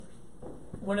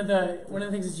one of the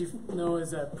things that you know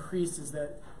as a priest is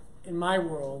that in my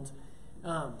world,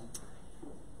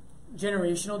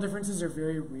 generational differences are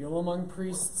very real among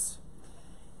priests,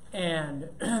 and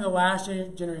the last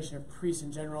generation of priests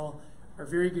in general are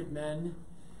very good men.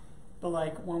 But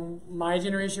like when my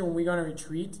generation, when we go on a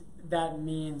retreat, that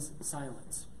means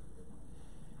silence.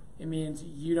 It means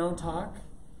you don't talk.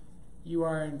 You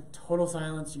are in total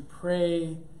silence. You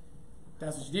pray.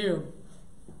 That's what you do.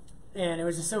 And it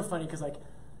was just so funny because like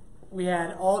we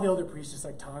had all the older priests just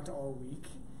like talked all week.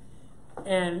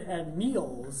 And at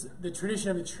meals, the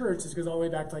tradition of the church, this goes all the way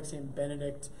back to like St.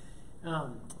 Benedict.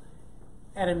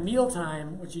 At a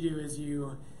mealtime, what you do is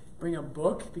you bring a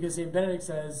book, because St. Benedict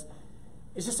says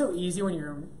it's just so easy when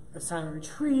you're in a silent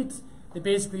retreat that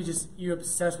basically just you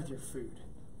obsess with your food.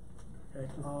 You're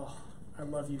like, oh, I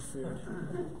love you, food.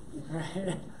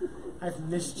 Right? I've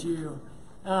missed you.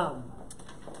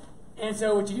 And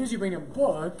so what you do is you bring a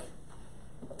book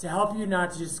to help you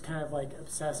not to just kind of like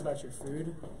obsess about your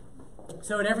food.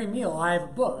 So at every meal, I have a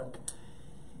book.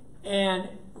 And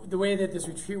the way that this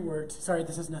retreat worked, sorry,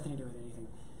 this has nothing to do with anything.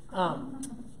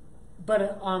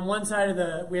 But on one side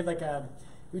of we had like a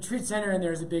retreat center, and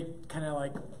there's a big kind of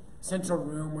like central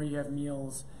room where you have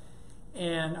meals.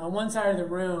 And on one side of the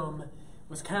room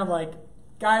was kind of like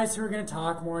guys who are going to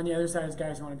talk more, and the other side is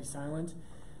guys who want to be silent.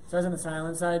 So I was on the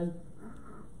silent side.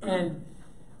 And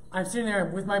I'm sitting there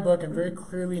with my book. I'm very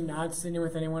clearly not sitting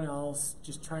with anyone else,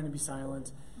 just trying to be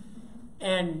silent.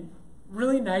 And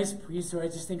really nice priests who I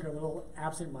just think are a little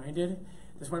absent-minded.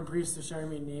 This one priest is showing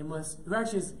me nameless, who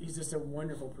actually he's just a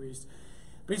wonderful priest.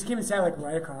 But he just came and sat like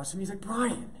right across from me. He's like,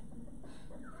 Brian,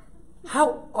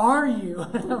 how are you?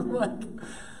 And I'm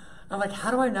like, how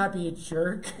do I not be a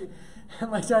jerk? And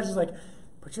my dad's just like,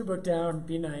 put your book down,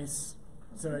 be nice.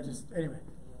 So anyway.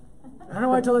 I don't know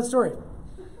why I tell that story.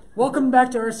 Welcome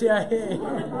back to RCIA.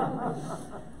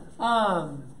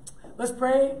 Let's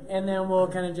pray, and then we'll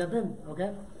kind of jump in,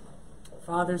 okay?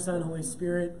 Father, Son, Holy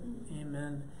Spirit,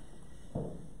 amen.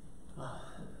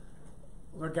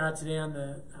 Lord God, today on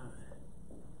the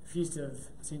feast of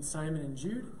St. Simon and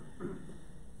Jude,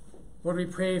 Lord, we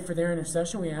pray for their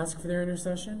intercession. We ask for their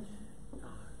intercession.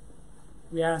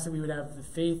 We ask that we would have the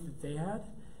faith that they had,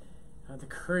 the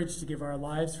courage to give our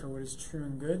lives for what is true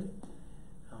and good.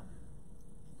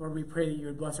 Lord, we pray that you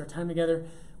would bless our time together.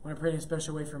 I want to pray in a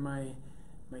special way for my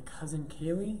cousin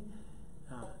Kaylee.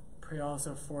 Pray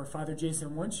also for Father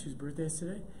Jason Wunsch, whose birthday is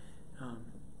today.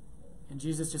 And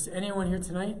Jesus, just anyone here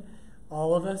tonight,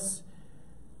 all of us,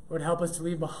 Lord, help us to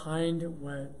leave behind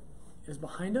what is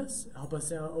behind us. Help us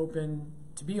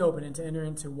to be open and to enter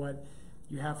into what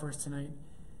you have for us tonight.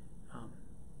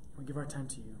 We give our time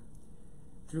to you.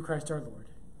 Through Christ our Lord.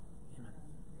 Amen.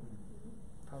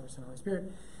 Father, Son, Holy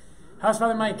Spirit. How's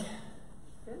Father Mike?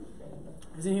 Good.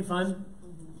 Isn't he fun?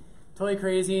 Totally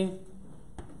crazy.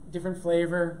 Different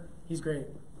flavor. He's great.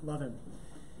 Love him.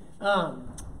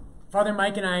 Father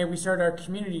Mike and I, we started our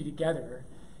community together.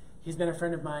 He's been a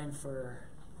friend of mine for,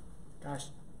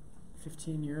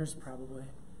 15 years probably.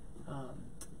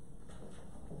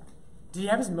 Did he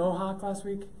have his mohawk last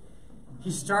week? He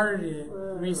started it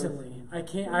recently.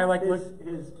 His head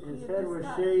was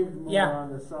shaved more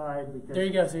on the side because there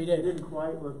you go. So he did. It didn't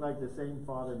quite look like the same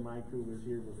Father Mike who was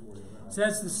here before. So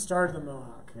that's the start of the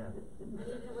mohawk. Yeah. He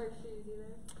didn't wear shoes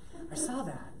either. I saw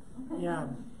that. Yeah,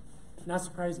 not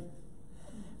surprising.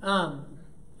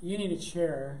 You need a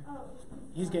chair.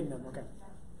 He's getting them. Okay,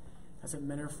 that's what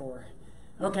men are for.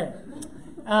 Okay.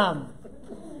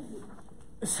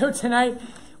 So tonight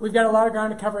we've got a lot of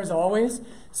ground to cover as always.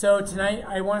 So tonight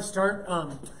I want to start.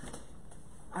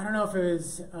 I don't know if it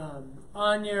was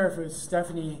Anya or if it was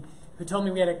Stephanie who told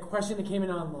me we had a question that came in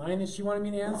online that she wanted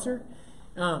me to answer.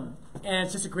 And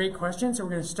it's just a great question. So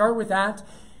we're going to start with that.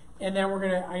 And then I'm going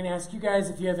to ask you guys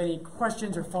if you have any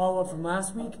questions or follow-up from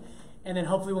last week. And then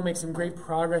hopefully we'll make some great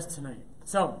progress tonight.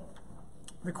 So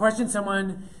the question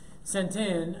someone sent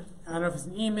in, I don't know if it's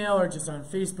an email or just on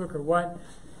Facebook or what.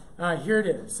 Here it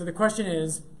is. So the question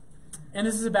is, and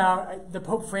this is about, the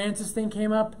Pope Francis thing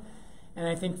came up, and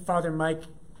I think Father Mike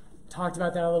talked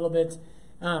about that a little bit.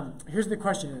 Here's the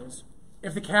question is,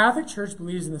 if the Catholic Church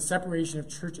believes in the separation of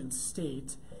church and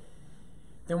state,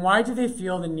 then why do they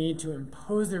feel the need to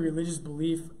impose their religious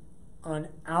belief on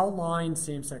outlawing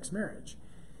same-sex marriage?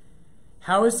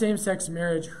 How is same-sex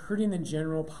marriage hurting the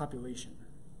general population?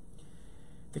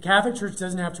 The Catholic Church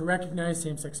doesn't have to recognize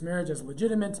same-sex marriage as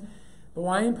legitimate, but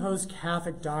why impose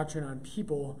Catholic doctrine on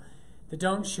people that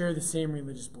don't share the same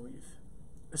religious belief,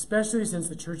 especially since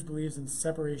the Church believes in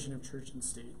separation of church and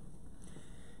state?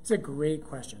 It's a great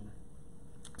question.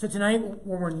 So tonight,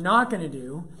 what we're not going to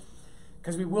do,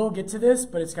 because we will get to this,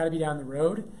 but it's got to be down the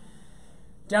road.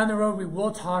 Down the road, we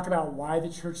will talk about why the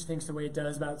church thinks the way it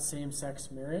does about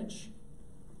same-sex marriage,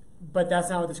 but that's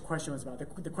not what this question was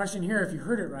about. The question here, if you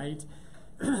heard it right,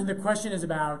 the question is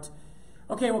about,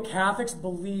 okay, well, Catholics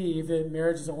believe that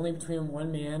marriage is only between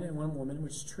one man and one woman,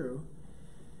 which is true,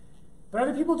 but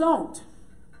other people don't.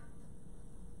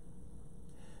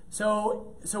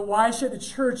 So why should the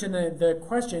church, and the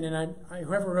question, and I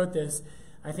whoever wrote this,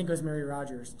 I think it was Mary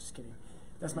Rogers, just kidding,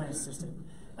 that's my assistant.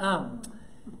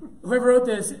 Whoever wrote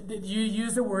this, you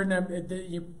use the word,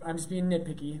 and I'm just being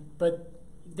nitpicky, but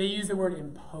they use the word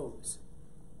impose.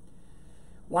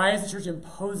 Why is the church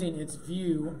imposing its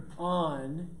view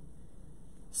on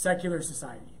secular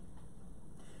society?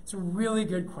 It's a really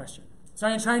good question. So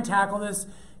I'm going to try and tackle this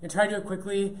and try to do it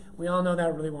quickly. We all know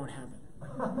that really won't happen.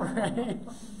 Right?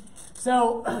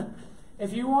 So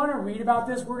if you want to read about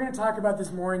this, we're going to talk about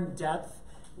this more in depth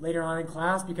later on in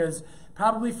class, because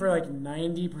probably for like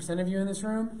 90% of you in this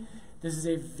room, this is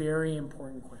a very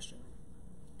important question.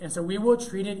 And so we will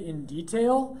treat it in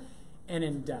detail and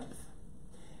in depth.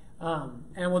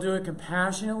 And we'll do it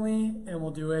compassionately, and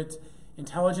we'll do it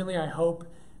intelligently, I hope,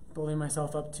 building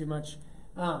myself up too much.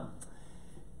 So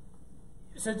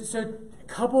a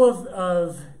couple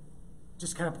of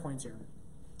just kind of points here.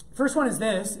 First one is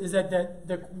this, is that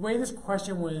the way this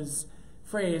question was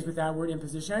phrased with that word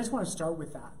imposition, I just want to start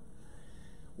with that.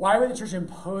 Why would the church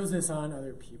impose this on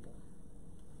other people?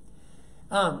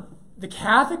 The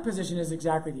Catholic position is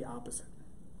exactly the opposite.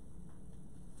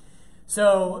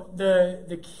 So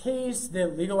the case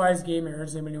that legalized gay marriage,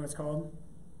 does anybody know what it's called?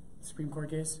 Supreme Court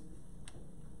case?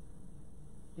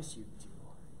 Yes, you do.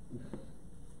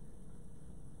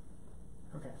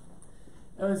 Okay.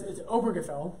 It's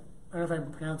Obergefell. I don't know if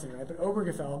I'm pronouncing it right, but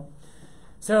Obergefell.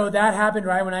 So that happened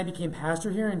right when I became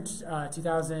pastor here in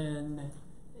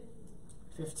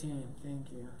 2015.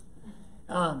 Thank you.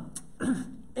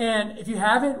 And if you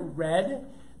haven't read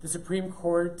the Supreme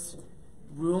Court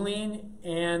ruling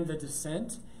and the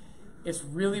dissent, it's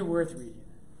really worth reading.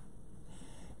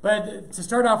 But to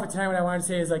start off with tonight, what I want to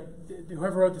say is, like,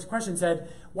 whoever wrote this question said,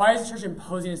 why is the church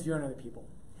imposing its view on other people?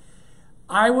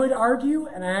 I would argue,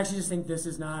 and I actually just think this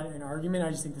is not an argument,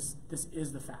 I just think this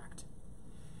is the fact.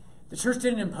 The church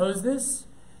didn't impose this.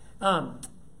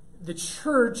 The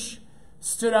church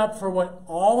stood up for what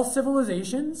all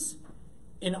civilizations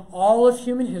in all of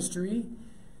human history,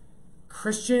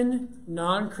 Christian,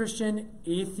 non-Christian,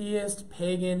 atheist,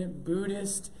 pagan,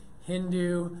 Buddhist,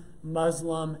 Hindu,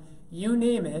 Muslim, you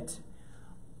name it,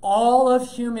 all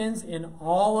of humans in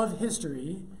all of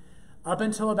history, up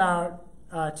until about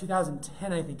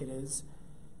 2010, I think it is,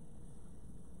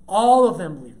 all of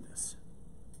them believe this.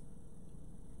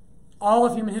 All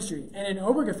of human history. And in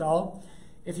Obergefell,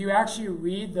 if you actually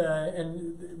read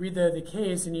the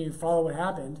case and you follow what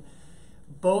happened,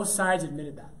 both sides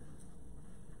admitted that.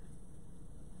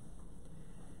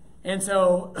 And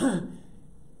so,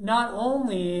 not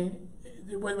only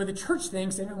what the church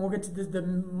thinks, and we'll get to the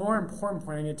more important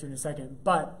point I'll get to in a second,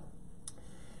 but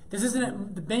this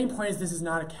isn't, the main point is this is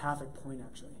not a Catholic point,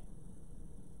 actually.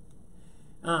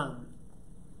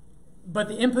 But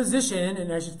the imposition,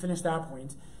 and I should finish that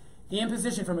point, the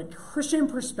imposition from a Christian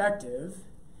perspective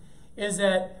is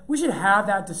that we should have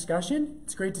that discussion.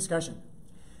 It's a great discussion.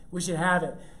 We should have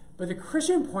it. But the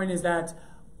Christian point is that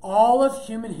all of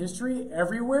human history,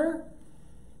 everywhere,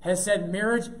 has said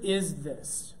marriage is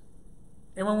this.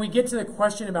 And when we get to the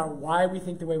question about why we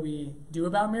think the way we do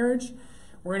about marriage,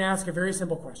 we're going to ask a very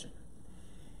simple question.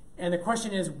 And the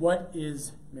question is, what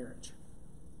is marriage?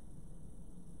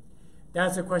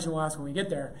 That's the question we'll ask when we get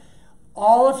there.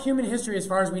 All of human history, as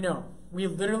far as we know, we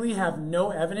literally have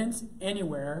no evidence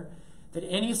anywhere that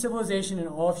any civilization in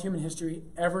all of human history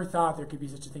ever thought there could be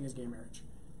such a thing as gay marriage.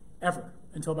 Ever.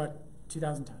 Until about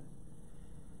 2010.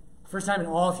 First time in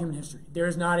all of human history. There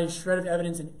is not a shred of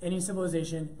evidence in any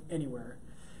civilization anywhere.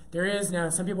 There is now,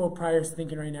 some people probably are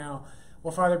thinking right now,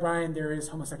 well, Father Brian, there is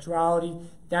homosexuality.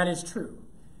 That is true.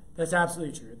 That's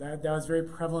absolutely true. That was very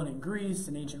prevalent in Greece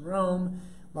and ancient Rome,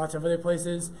 lots of other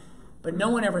places. But no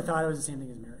one ever thought it was the same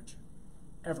thing as marriage.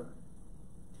 Ever.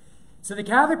 So the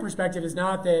Catholic perspective is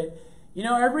not that,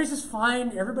 everybody's just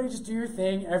fine, everybody just do your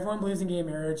thing, everyone believes in gay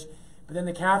marriage, but then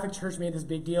the Catholic Church made this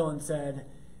big deal and said,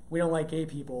 we don't like gay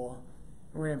people,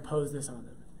 and we're going to impose this on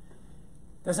them.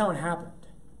 That's not what happened.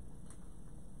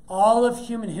 All of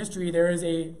human history, there is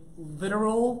a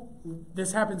literal,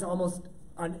 this happens almost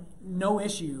on no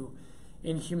issue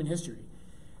in human history.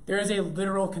 There is a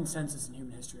literal consensus in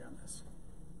human history on this.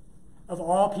 Of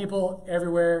all people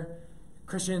everywhere,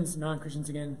 Christians, non-Christians,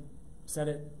 again, said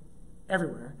it,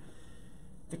 everywhere.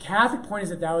 The Catholic point is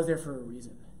that was there for a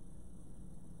reason.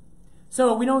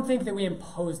 So we don't think that we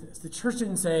impose this. The church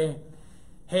didn't say,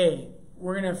 hey,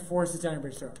 we're going to force this down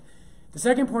everybody's throat. The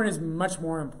second point is much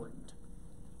more important.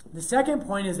 The second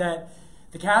point is that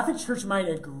the Catholic Church might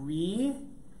agree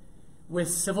with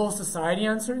civil society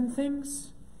on certain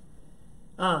things,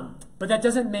 but that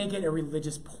doesn't make it a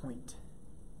religious point.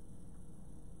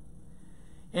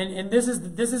 And this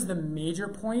is the major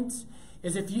point,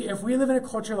 is if we live in a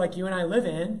culture like you and I live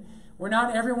in, where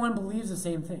not everyone believes the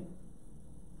same thing,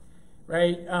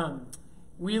 right?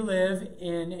 We live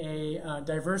in a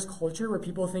diverse culture where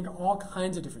people think all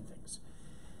kinds of different things.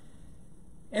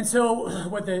 And so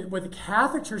what the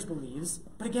Catholic Church believes,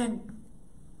 but again,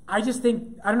 I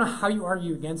don't know how you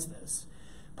argue against this.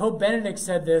 Pope Benedict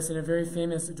said this in a very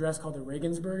famous address called the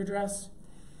Regensburg Address,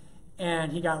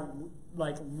 and he got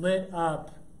lit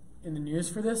up in the news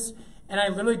for this, and I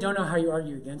literally don't know how you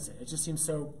argue against it. It just seems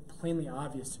so plainly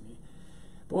obvious to me.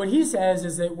 But what he says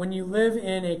is that when you live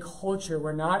in a culture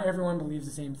where not everyone believes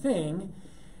the same thing,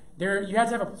 you have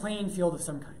to have a playing field of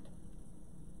some kind.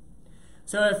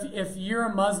 So if you're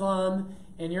a Muslim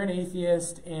and you're an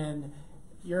atheist and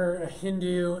you're a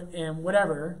Hindu and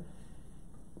whatever,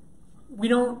 I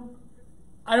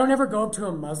don't ever go up to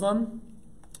a Muslim,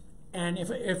 and if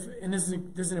this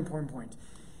is an important point.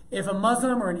 If a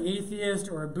Muslim or an atheist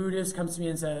or a Buddhist comes to me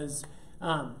and says,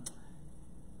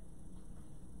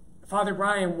 Father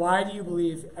Brian, why do you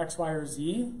believe X, Y, or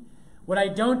Z? What I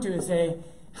don't do is say,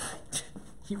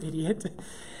 you idiot,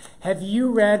 have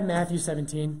you read Matthew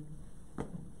 17?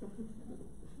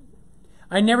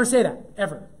 I never say that,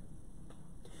 ever.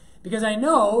 Because I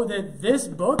know that this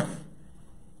book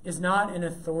is not an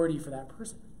authority for that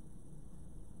person.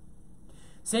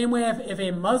 Same way if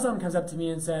a Muslim comes up to me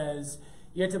and says,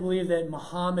 you have to believe that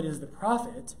Muhammad is the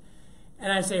prophet,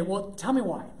 and I say, well, tell me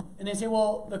why. And they say,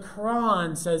 well, the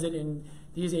Quran says it in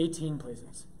these 18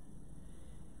 places.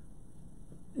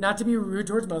 Not to be rude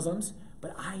towards Muslims,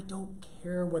 but I don't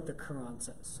care what the Quran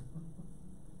says.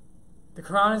 The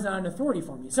Quran is not an authority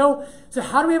for me. So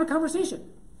how do we have a conversation?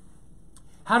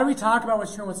 How do we talk about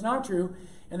what's true and what's not true?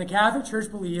 And the Catholic Church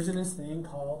believes in this thing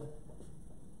called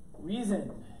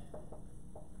reason.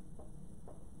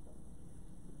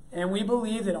 And we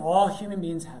believe that all human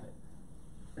beings have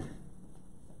it.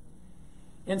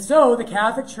 And so the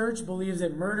Catholic Church believes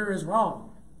that murder is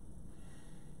wrong.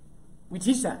 We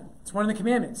teach that. It's one of the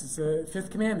commandments. It's the fifth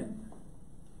commandment.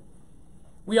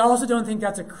 We also don't think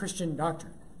that's a Christian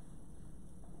doctrine.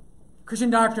 Christian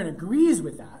doctrine agrees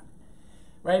with that,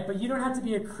 right? But you don't have to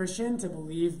be a Christian to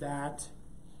believe that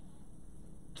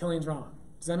killing's wrong.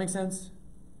 Does that make sense?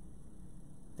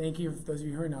 Thank you for those of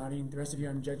you who are nodding. The rest of you,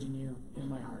 I'm judging you in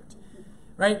my heart.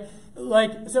 Right?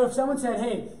 So if someone said,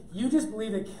 hey, you just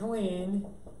believe that killing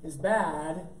is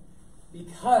bad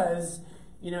because,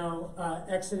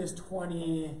 Exodus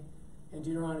 20 and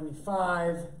Deuteronomy 5,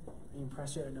 are you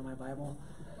impressed yet? I know my Bible.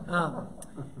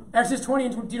 Exodus 20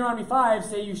 and Deuteronomy 5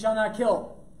 say you shall not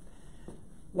kill.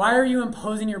 Why are you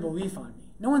imposing your belief on me?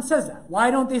 No one says that. Why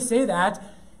don't they say that?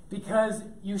 Because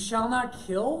you shall not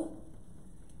kill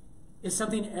is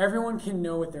something everyone can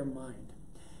know with their mind.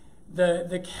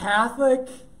 The Catholic,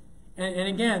 and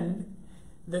again,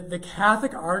 the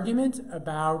Catholic argument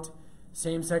about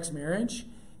same-sex marriage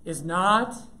is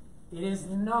not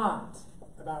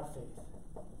about faith.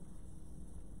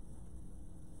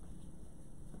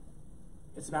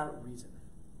 It's about reason.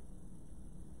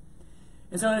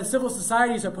 And so in a civil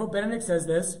society, so Pope Benedict says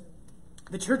this,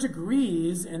 the church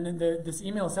agrees, and this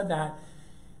email said that,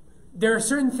 there are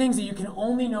certain things that you can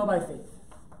only know by faith.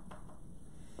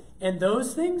 And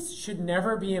those things should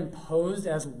never be imposed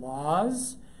as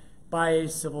laws by a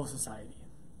civil society.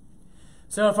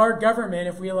 So if our government,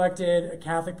 if we elected a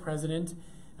Catholic president,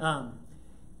 I'm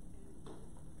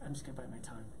just going to bite my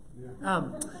tongue.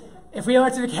 Yeah. If we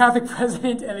elected a Catholic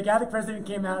president and the Catholic president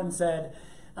came out and said,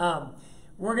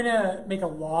 we're going to make a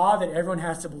law that everyone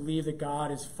has to believe that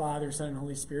God is Father, Son, and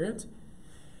Holy Spirit,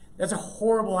 that's a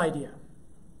horrible idea.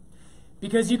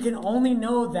 Because you can only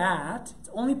know that, it's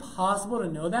only possible to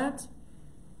know that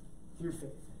through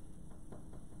faith.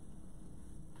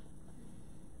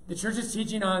 The church's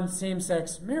teaching on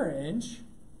same-sex marriage,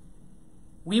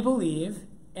 we believe,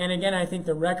 and again, I think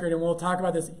the record, and we'll talk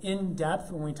about this in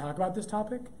depth when we talk about this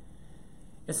topic,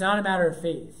 it's not a matter of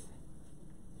faith.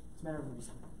 It's a matter of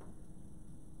reason.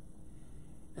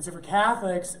 And so for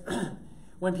Catholics,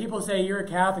 when people say you're a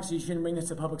Catholic, so you shouldn't bring this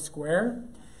to public square,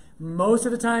 most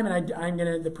of the time,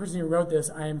 and the person who wrote this,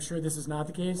 I am sure this is not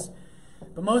the case,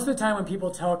 but most of the time when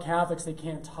people tell Catholics they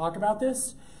can't talk about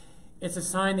this, it's a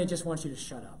sign they just want you to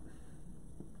shut up.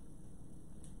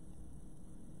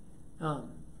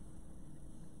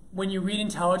 when you read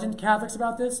intelligent Catholics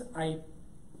about this,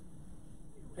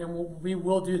 we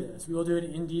will do this. We will do it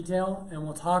in detail, and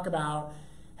we'll talk about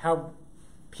how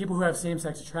people who have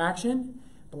same-sex attraction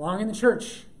belong in the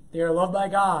church. They are loved by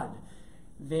God.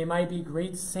 They might be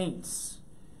great saints.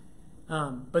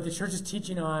 But the church's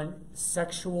teaching on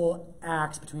sexual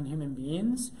acts between human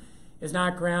beings is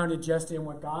not grounded just in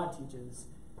what God teaches,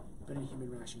 but in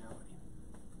human rationality.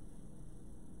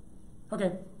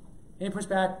 Okay. Any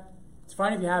pushback? It's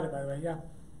fine if you have it, by the way. Yeah.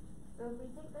 So if we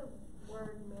take the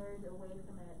word marriage away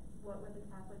from it, what would the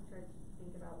Catholic Church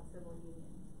think about civil union?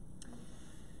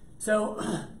 So,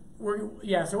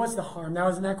 so what's the harm? That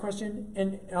was in that question,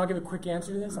 and I'll give a quick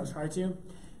answer to this. I'll try to.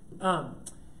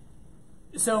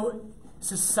 So,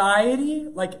 society,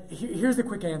 here's the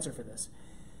quick answer for this.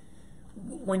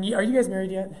 Are you guys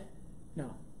married yet?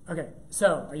 No. Okay.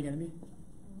 So, are you going to be?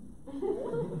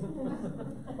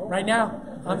 Right now,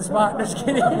 on the spot. Just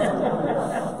kidding.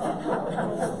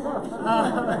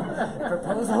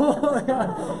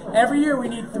 Proposal. Every year we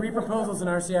need 3 proposals in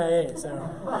our CIA. So,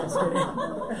 just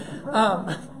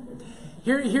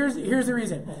kidding. Here's the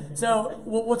reason. So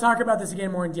we'll talk about this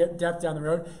again more in depth down the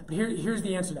road. But here's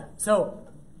the answer to that. So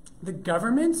the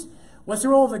government. What's the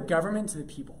role of the government to the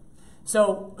people?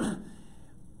 So.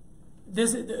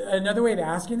 This another way of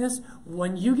asking this: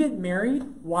 when you get married,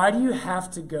 why do you have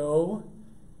to go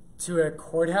to a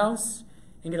courthouse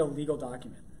and get a legal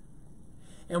document?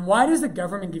 And why does the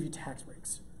government give you tax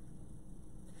breaks?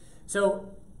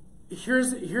 So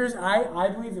here's I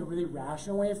believe the really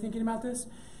rational way of thinking about this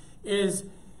is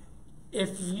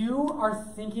if you are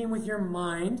thinking with your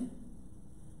mind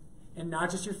and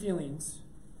not just your feelings,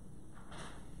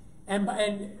 and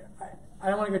I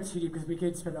don't want to go too deep because we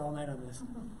could spend all night on this.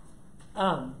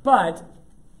 But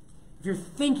if you're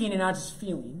thinking and not just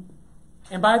feeling,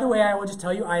 and by the way, I will just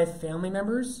tell you, I have family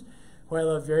members who I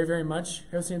love very, very much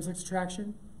who have same-sex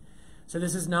attraction. So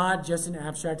this is not just an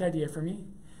abstract idea for me.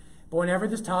 But whenever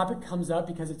this topic comes up,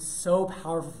 because it's so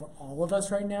powerful for all of us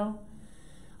right now,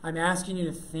 I'm asking you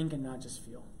to think and not just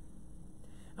feel.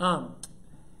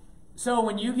 So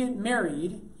when you get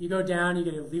married, you go down, you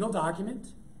get a legal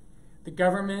document. The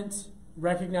government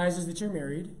recognizes that you're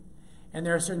married. And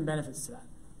there are certain benefits to that.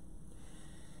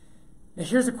 Now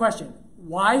here's the question.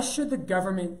 Why should the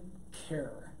government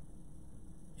care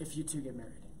if you two get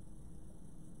married?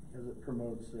 Because it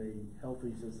promotes a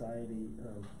healthy society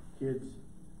of kids,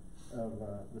 of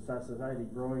the society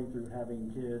growing through having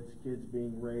kids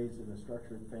being raised in a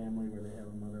structured family where they have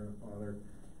a mother and father,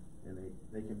 and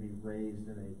they can be raised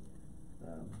in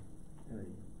a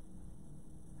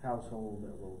household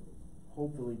that will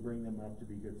hopefully bring them up to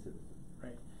be good citizens.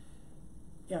 Right.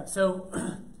 Yeah, so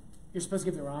you're supposed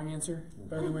to give the wrong answer,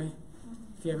 by the way,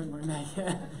 if you haven't learned that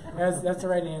yet. That's the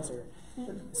right answer.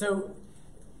 So,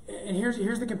 and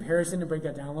here's the comparison to break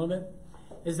that down a little bit,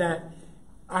 is that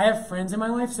I have friends in my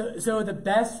life, so the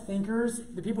best thinkers,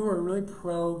 the people who are really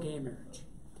pro-gay marriage,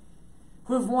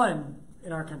 who have won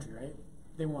in our country, right?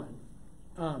 They won.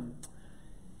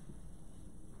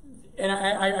 And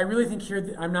I really think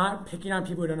here, I'm not picking on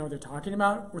people who don't know what they're talking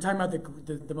about. We're talking about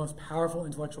the most powerful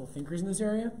intellectual thinkers in this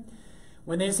area.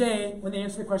 When they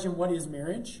answer the question, what is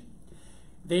marriage?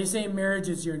 They say marriage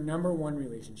is your number one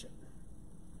relationship.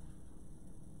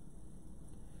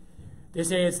 They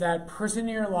say it's that person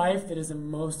in your life that is the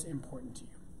most important to you.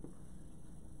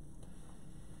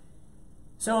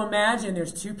 So imagine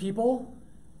there's 2 people.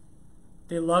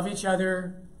 They love each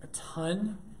other a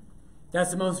ton.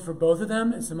 That's the most, for both of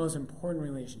them, it's the most important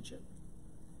relationship.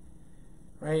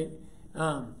 Right?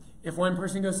 If one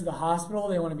person goes to the hospital,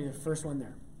 they want to be the first one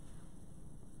there.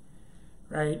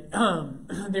 Right?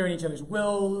 They're in each other's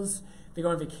wills, they go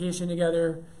on vacation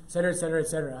together, et cetera, et cetera, et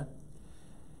cetera.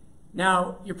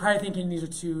 Now, you're probably thinking these are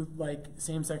 2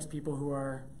 same-sex people who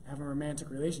have a romantic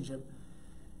relationship.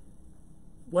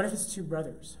 What if it's 2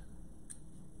 brothers?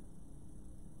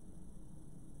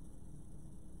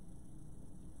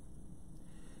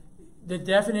 The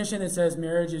definition that says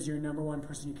marriage is your number one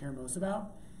person you care most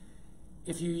about,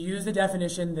 if you use the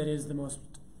definition that is the most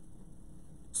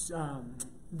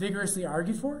vigorously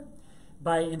argued for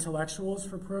by intellectuals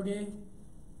for the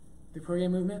pro-gay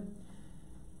movement,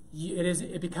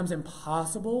 it becomes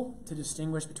impossible to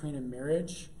distinguish between a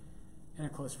marriage and a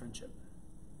close friendship.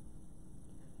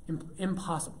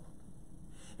 Impossible.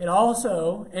 It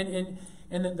also, and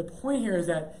the point here is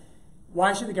that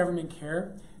why should the government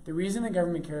care? The reason the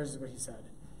government cares is what he said,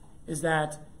 is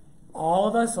that all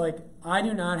of us, I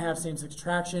do not have same-sex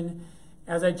attraction.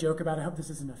 As I joke about, I hope this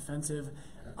isn't offensive,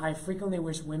 I frequently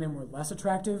wish women were less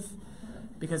attractive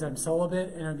because I'm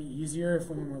celibate and it would be easier if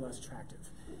women were less attractive.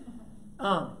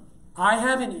 I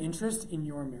have an interest in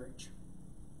your marriage.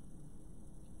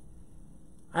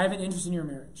 I have an interest in your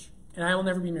marriage, and I will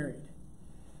never be married.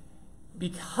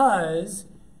 Because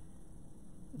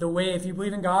the way, if you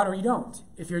believe in God or you don't,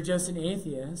 if you're just an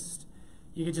atheist,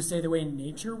 you could just say the way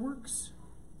nature works,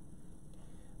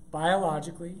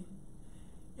 biologically,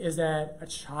 is that a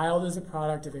child is a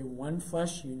product of a one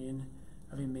flesh union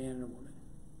of a man and a woman.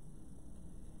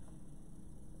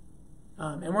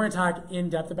 And we're going to talk in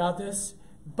depth about this,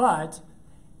 but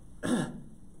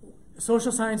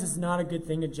social science is not a good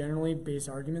thing to generally base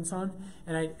arguments on,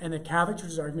 and the Catholic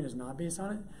Church's argument is not based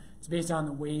on it. It's based on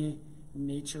the way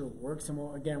nature works, and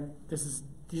we'll, again, these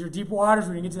are deep waters.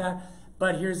 We're going to get to that,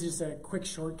 but here's just a quick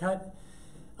shortcut.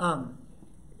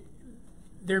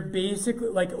 They're basically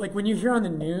like when you hear on the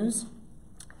news,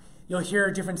 you'll hear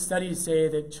different studies say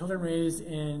that children raised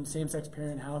in same-sex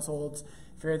parent households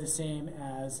fare the same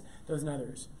as those in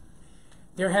others.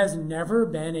 There has never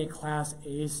been a Class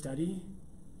A study.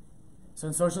 So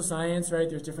in social science, right,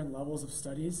 there's different levels of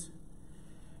studies.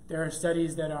 There are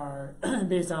studies that are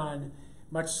based on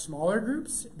much smaller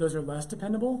groups. Those are less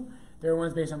dependable. There are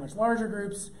ones based on much larger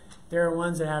groups. There are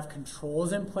ones that have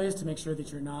controls in place to make sure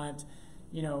that you're not,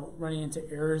 running into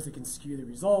errors that can skew the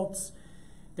results.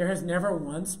 There has never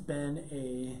once been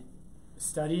a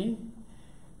study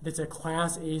that's a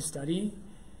Class A study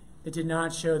that did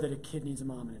not show that a kid needs a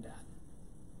mom and a dad.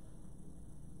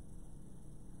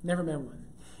 Never been one.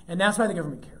 And that's why the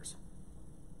government cares.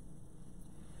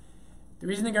 The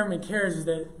reason the government cares is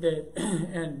that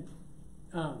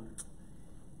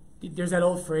there's that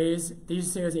old phrase, they used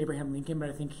to say it was Abraham Lincoln, but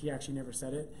I think he actually never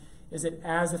said it, is that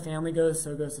as the family goes,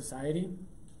 so goes society,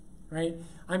 right?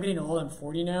 I'm getting old, I'm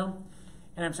 40 now,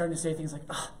 and I'm starting to say things like,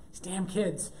 oh, these damn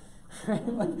kids,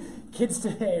 like kids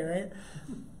today, right?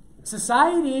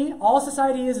 Society, all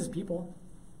society is people.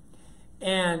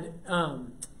 And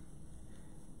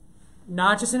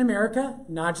not just in America,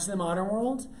 not just in the modern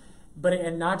world,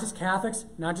 and not just Catholics,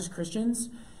 not just Christians,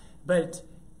 but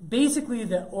basically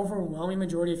the overwhelming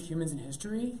majority of humans in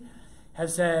history have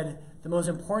said the most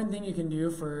important thing you can do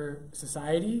for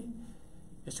society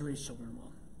is to raise children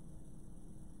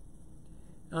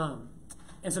well.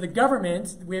 And so the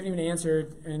government, we haven't even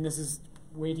answered, and this is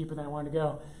way deeper than I wanted to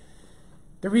go.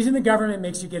 The reason the government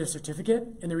makes you get a certificate,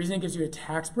 and the reason it gives you a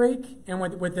tax break, and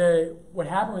what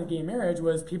happened with gay marriage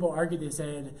was people argued, they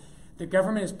said, the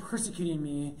government is persecuting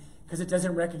me because it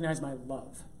doesn't recognize my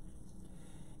love.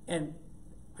 And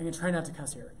I'm going to try not to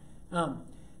cuss here.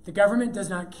 The government does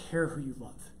not care who you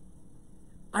love.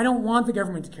 I don't want the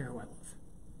government to care who I love.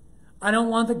 I don't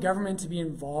want the government to be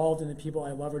involved in the people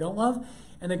I love or don't love,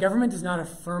 and the government does not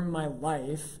affirm my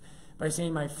life by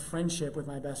saying my friendship with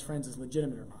my best friends is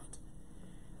legitimate or not.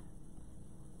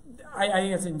 I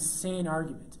think that's an insane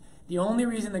argument. The only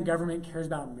reason the government cares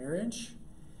about marriage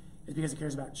is because it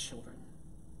cares about children.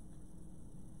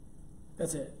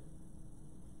 That's it.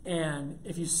 And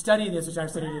if you study this, which I've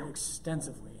studied it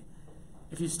extensively,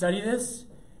 if you study this,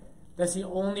 that's the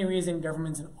only reason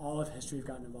governments in all of history have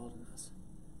gotten involved in this.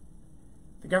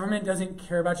 The government doesn't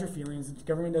care about your feelings. The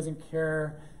government doesn't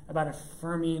care about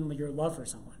affirming your love for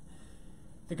someone.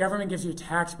 The government gives you a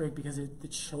tax break because the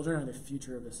children are the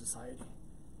future of the society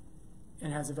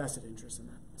and has a vested interest in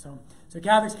that. So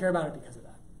Catholics care about it because of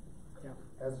that. Yeah.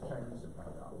 As the Chinese have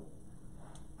found out.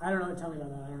 I don't know. Tell me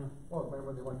about that. I don't know. Well, remember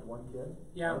when they went to one kid?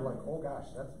 Yeah. They were like, oh gosh,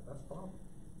 that's a problem.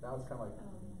 Now it's kind of like,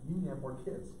 you need to have more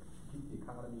kids to keep the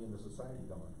economy and the society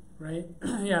going. Right?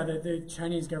 Yeah, the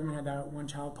Chinese government had that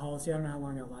one-child policy. I don't know how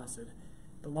long that lasted,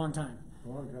 but a long time.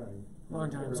 Long time. Long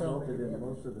time. It resulted in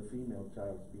most of the female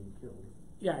childs being killed.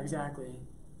 Yeah, exactly.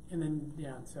 And then,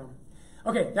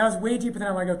 okay, that was way deeper than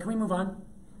I want to go. Can we move on?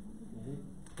 Mm-hmm.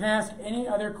 Can I ask any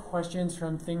other questions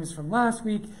from things from last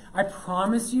week? I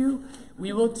promise you,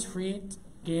 we will treat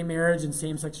gay marriage and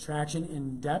same-sex attraction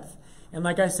in depth. And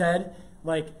like I said,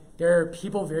 there are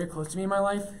people very close to me in my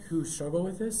life who struggle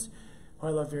with this, who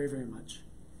I love very, very much.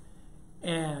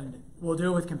 And we'll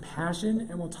do it with compassion,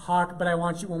 and we'll talk, but I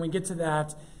want you, when we get to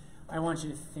that, I want you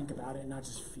to think about it and not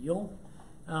just feel.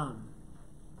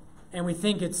 And we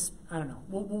think it's, I don't know,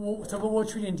 we'll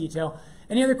treat it in detail.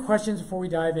 Any other questions before we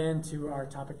dive into our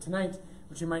topic tonight,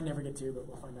 which we might never get to, but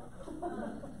we'll find out.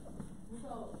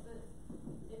 So,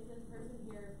 if this person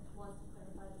here wants to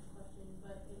clarify this question,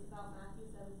 but it's about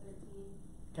Matthew 7:13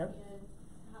 Okay. and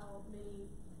how many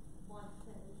want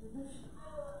to enter this.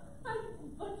 I'm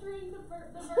butchering the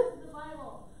verse of the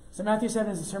Bible. So Matthew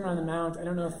 7 is the Sermon on the Mount. I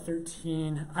don't know if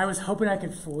 13. I was hoping I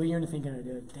could fool you into thinking I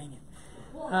did. Dang it.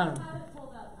 Well, I have it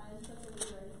pulled up. I'm such a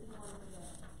leader. I just didn't want to forget.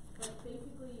 But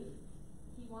basically,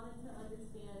 he wanted to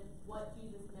understand what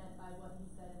Jesus meant by what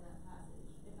he said in that passage,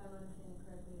 if I'm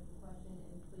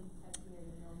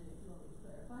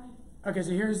Okay,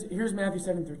 so here's Matthew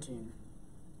 7:13.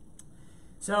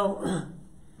 So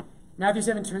Matthew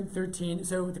 7:13.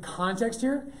 So the context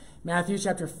here, Matthew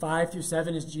chapter 5 through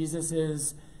 7 is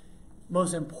Jesus'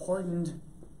 most important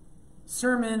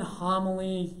sermon,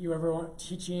 homily, you ever want,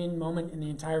 teaching moment in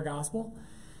the entire gospel,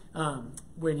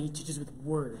 when he teaches with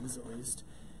words, at least.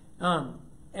 And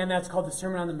that's called the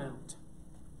Sermon on the Mount.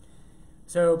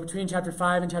 So between chapter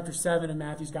 5 and chapter 7 of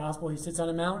Matthew's gospel, he sits on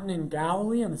a mountain in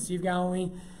Galilee, on the Sea of Galilee.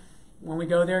 When we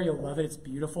go there, you'll love it. It's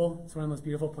beautiful. It's one of the most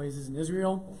beautiful places in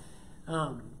Israel.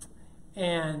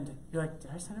 And you're like,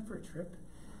 did I sign up for a trip?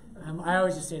 I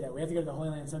always just say that. We have to go to the Holy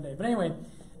Land someday. But anyway,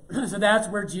 so that's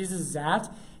where Jesus is at.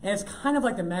 And it's kind of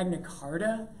like the Magna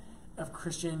Carta of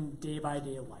Christian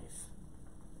day-by-day life.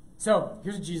 So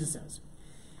here's what Jesus says.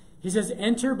 He says,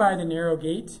 enter by the narrow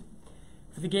gate,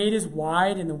 for the gate is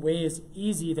wide and the way is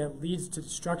easy that leads to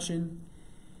destruction,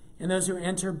 and those who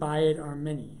enter by it are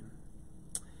many.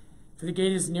 For the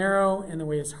gate is narrow and the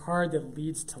way is hard that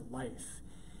leads to life,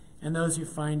 and those who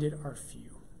find it are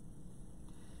few.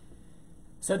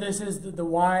 So this is the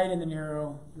wide and the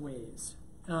narrow ways.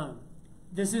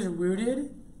 This is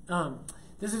rooted,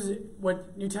 this is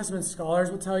what New Testament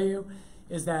scholars will tell you,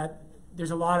 is that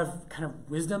there's a lot of kind of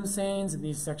wisdom sayings in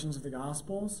these sections of the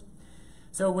Gospels.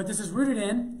 So what this is rooted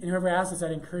in, and whoever asks this,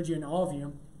 I'd encourage you and all of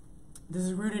you, this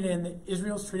is rooted in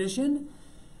Israel's tradition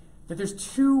that there's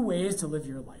two ways to live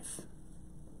your life.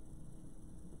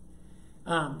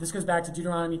 This goes back to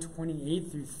Deuteronomy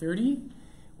 28 through 30,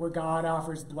 where God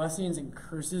offers blessings and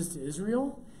curses to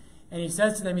Israel. And he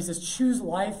says to them, he says, choose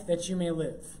life that you may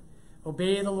live.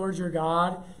 Obey the Lord your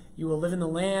God. You will live in the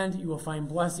land. You will find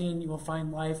blessing. You will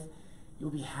find life. You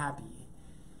will be happy.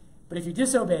 But if you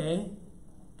disobey,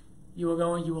 you will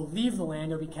go and you will leave the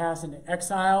land. You'll be cast into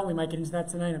exile. We might get into that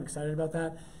tonight. I'm excited about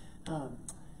that.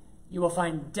 You will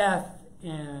find death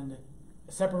and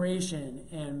separation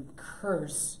and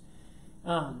curse.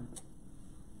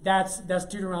 That's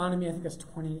Deuteronomy. I think that's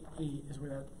 28 is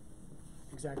where that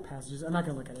exact passage is. I'm not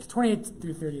going to look at it. It's 28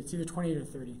 through 30. It's either 28 or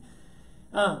 30.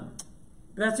 But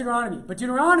that's Deuteronomy. But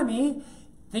Deuteronomy,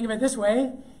 think of it this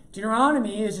way,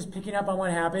 Deuteronomy is just picking up on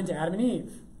what happened to Adam and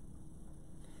Eve.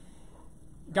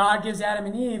 God gives Adam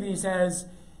and Eve, and he says,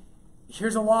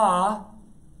 here's a law,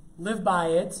 live by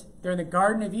it. They're in the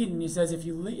Garden of Eden. He says, if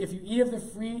you eat of the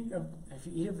fruit of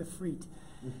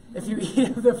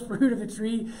the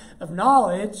tree of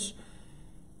knowledge,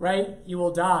 right, you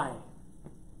will die.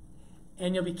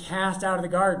 And you'll be cast out of the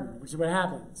garden, which is what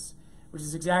happens, which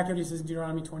is exactly what he says in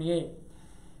Deuteronomy 28.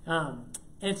 And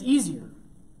it's easier.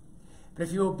 But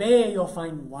if you obey, you'll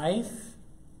find life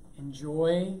and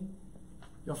joy.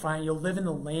 You'll live in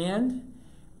the land,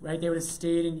 right? They would have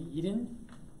stayed in Eden.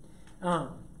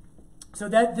 So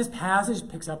that this passage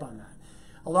picks up on that.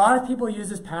 A lot of people use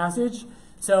this passage.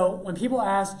 So when people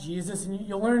ask Jesus, and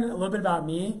you'll learn a little bit about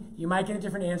me, you might get a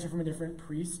different answer from a different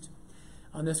priest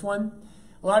on this one.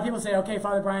 A lot of people say, okay,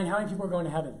 Father Brian, how many people are going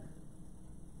to heaven?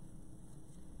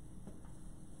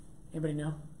 Anybody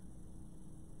know?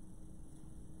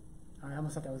 I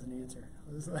almost thought that was an answer.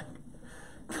 I was like,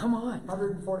 come on.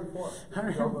 144.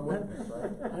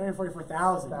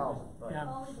 144,000. Right. Yeah.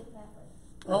 Only the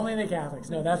Catholics. Only the Catholics.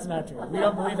 No, that's not true. We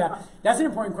don't believe that. That's an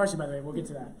important question, by the way. We'll get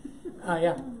to that.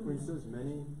 Yeah. When he says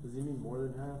many, does he mean more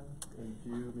than half? And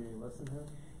few meaning less than half?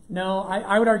 No,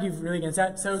 I would argue really against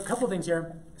that. So a couple things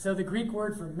here. So the Greek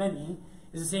word for many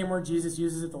is the same word Jesus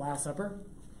uses at the Last Supper.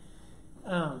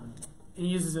 And he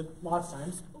uses it lots of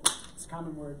times. It's a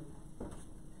common word.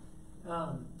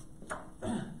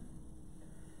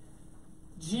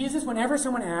 Jesus, whenever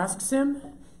someone asks him,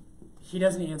 he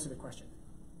doesn't answer the question.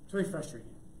 It's really frustrating.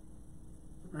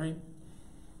 Right?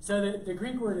 So the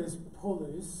Greek word is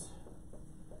polus.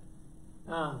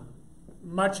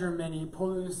 Much or many.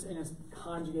 Polus, and it's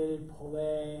conjugated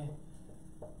pole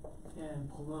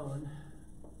and polon.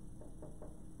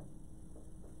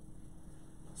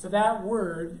 So that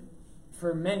word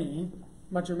for many,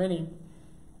 much or many,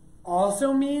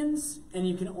 also means, and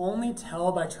you can only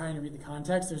tell by trying to read the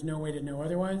context, there's no way to know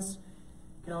otherwise,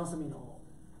 it can also mean all.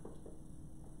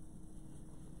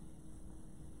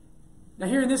 Now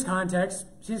here in this context,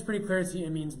 it seems pretty clear to see it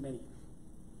means many.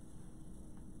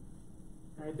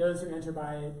 All right, those who enter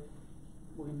by it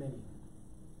will be many.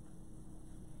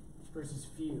 Versus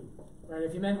few. Right?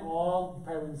 If you meant all, you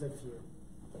probably wouldn't have said few.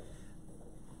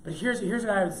 But here's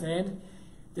what I would say.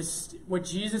 What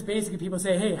Jesus basically, people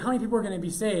say, hey, how many people are going to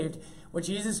be saved? What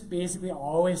Jesus basically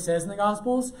always says in the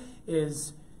Gospels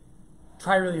is,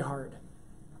 try really hard.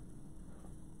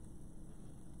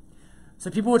 So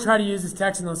people will try to use this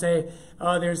text and they'll say,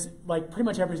 oh, there's pretty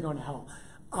much everybody's going to hell.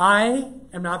 I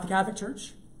am not the Catholic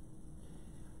Church.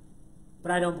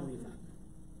 but I don't believe that.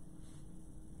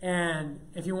 And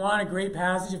if you want a great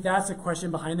passage, if that's the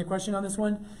question behind the question on this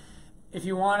one, if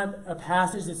you want a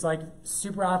passage that's like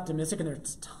super optimistic, and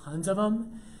there's tons of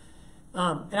them,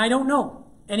 and I don't know.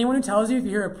 Anyone who tells you, if you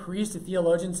hear a priest, a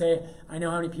theologian say, I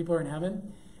know how many people are in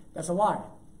heaven, that's a lie.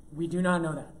 We do not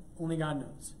know that. Only God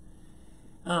knows.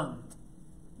 And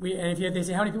if they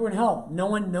say, how many people are in hell? No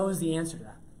one knows the answer to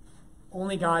that.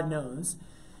 Only God knows.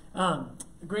 A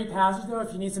great passage, though,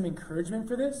 if you need some encouragement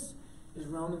for this, is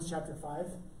Romans chapter 5.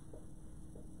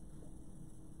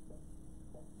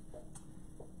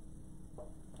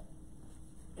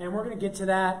 And we're going to get to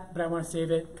that, but I want to save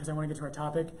it because I want to get to our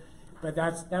topic. But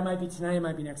that might be tonight, it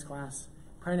might be next class.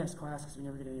 Probably next class because we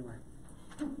never get anywhere.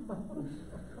 Good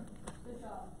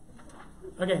job.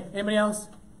 Okay, anybody else?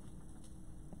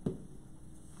 Do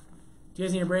you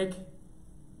guys need a break?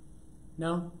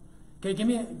 No? Okay, give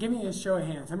me a show of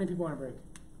hands. How many people want a break?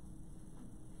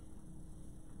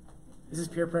 Is this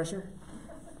peer pressure?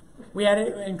 We had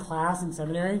it in class in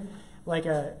seminary. Like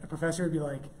a professor would be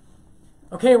like,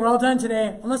 okay, we're all done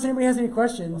today, unless anybody has any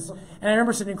questions. And I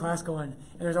remember sitting in class going,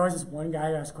 and there's always this one guy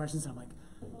who asks questions, and I'm like,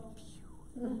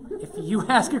 if you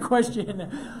ask a question,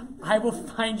 I will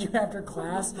find you after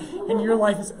class, and your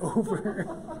life is over.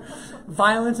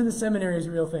 Violence in the seminary is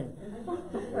a real thing.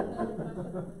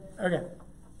 Okay.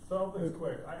 So I'll be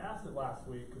quick. I asked it last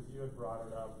week because you had brought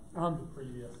it up in the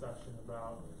previous session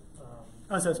about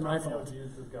So it's my you know, fault.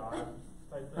 Jesus is God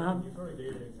type thing. You sort of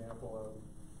gave an example of,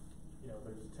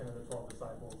 there's 10 of the 12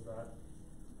 disciples that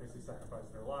basically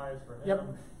sacrificed their lives for him. Yep.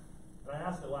 And I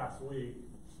asked it last week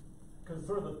because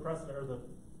sort of the precedent or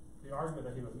the argument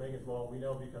that he was making is, well, we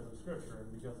know because of Scripture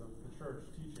and because of the church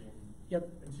teaching. Yep.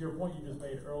 And to your point you just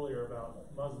made earlier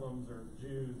about Muslims or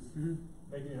Jews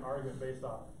making an argument based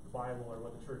off the Bible or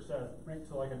what the church says. Right.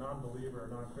 So like a non-believer or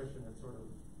non-Christian, it's sort of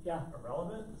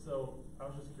irrelevant. So I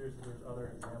was just curious if there's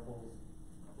other examples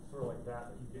sort of like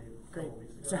that you gave a couple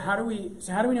weeks ago. So how do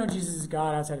we know Jesus is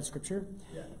God outside of Scripture?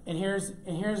 Yeah. And here's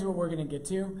what we're going to get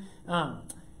to.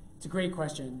 It's a great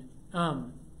question.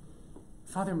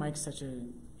 Father Mike's such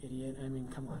an idiot. I mean,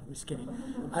 come on, I'm just kidding.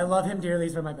 I love him dearly.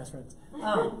 He's one of my best friends.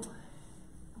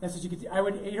 That's what you could do.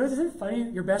 Isn't it funny?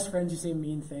 Your best friends, you say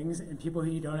mean things, and people who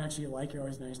you don't actually like, you're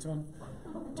always nice to them.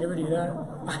 Do you ever do that?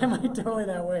 I'm like totally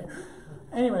that way.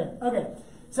 Anyway, okay.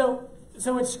 So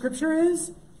what Scripture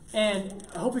is, and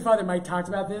hopefully Father Mike talked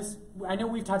about this. I know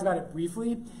we've talked about it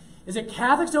briefly. Is that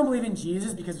Catholics don't believe in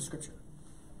Jesus because of Scripture.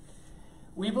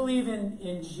 We believe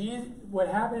in Jesus. What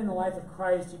happened in the life of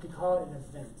Christ, you could call it an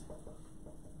event.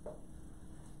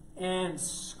 And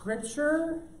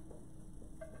Scripture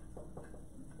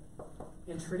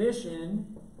and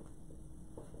tradition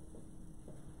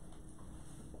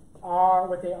are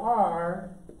what they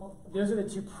are. Those are the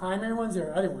two primary ones. There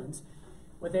are other ones.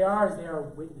 What they are is they are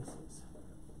witnesses.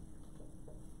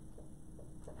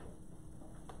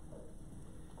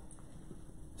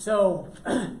 So,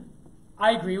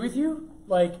 I agree with you.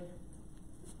 Like,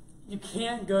 you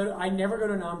can't I never go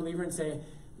to a non-believer and say,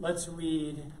 let's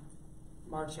read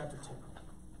Mark chapter 2.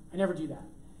 I never do that.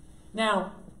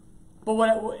 Now, but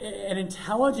an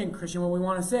intelligent Christian, what we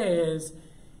want to say is,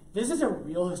 this is a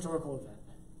real historical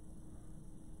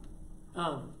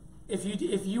event.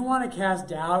 If you want to cast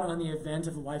doubt on the event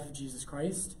of the life of Jesus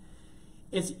Christ,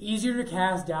 it's easier to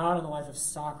cast doubt on the life of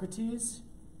Socrates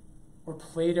or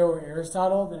Plato or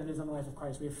Aristotle than it is on the life of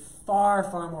Christ. We have far,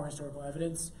 far more historical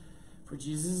evidence for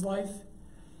Jesus' life.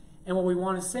 And what we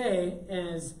want to say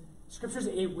is, Scripture's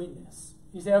a witness.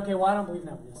 You say, okay, well, I don't believe in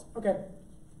that witness. Okay.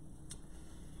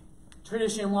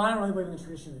 Tradition, well, I don't really believe in the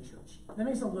tradition of the church. That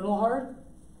makes it a little hard.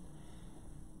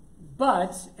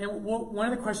 But,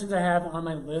 one of the questions I have on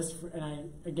my list,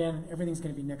 again, everything's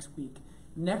going to be next week.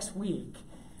 Next week,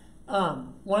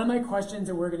 one of my questions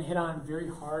that we're going to hit on very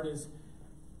hard is,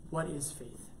 what is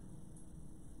faith?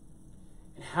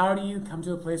 And how do you come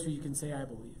to a place where you can say, I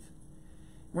believe?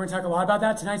 We're going to talk a lot about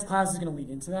that. Tonight's class is going to lead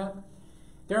into that.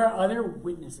 There are other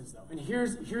witnesses, though. And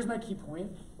here's my key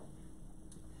point.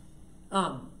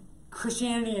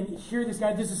 Christianity, and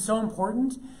this is so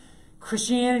important.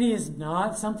 Christianity is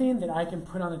not something that I can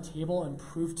put on the table and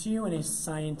prove to you in a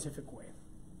scientific way.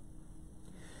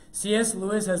 C.S.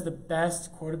 Lewis has the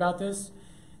best quote about this.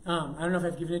 I don't know if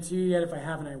I've given it to you yet. If I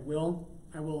haven't, I will.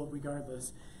 I will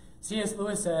regardless. C.S.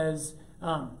 Lewis says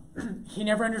he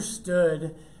never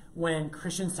understood when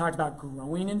Christians talked about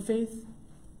growing in faith,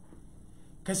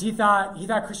 because he thought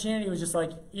Christianity was just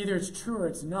like, either it's true or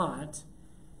it's not.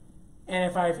 And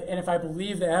if I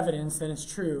believe the evidence, then it's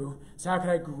true. So how could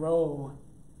I grow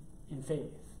in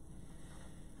faith?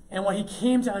 And what he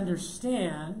came to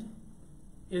understand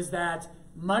is that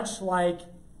much like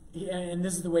and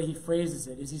this is the way he phrases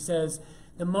it, is he says,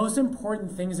 the most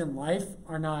important things in life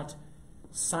are not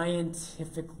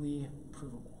scientifically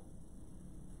provable.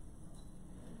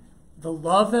 The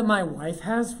love that my wife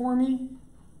has for me,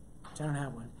 which I don't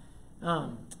have one,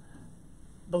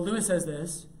 but Lewis says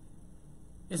this,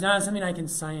 is not something I can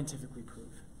scientifically prove.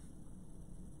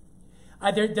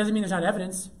 There doesn't mean there's not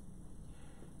evidence.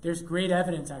 There's great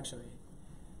evidence, actually.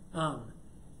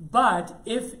 But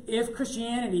if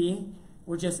Christianity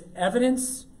were just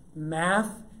evidence,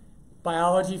 math,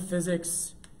 biology,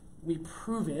 physics, we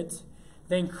prove it,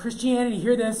 then Christianity,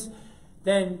 hear this,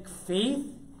 then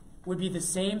faith would be the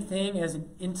same thing as an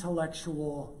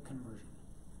intellectual conversion.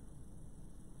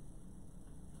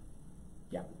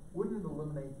 Yeah. Wouldn't it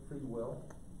eliminate free will?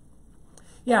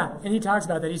 Yeah, and he talks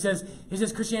about that. He says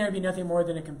Christianity would be nothing more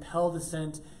than a compelled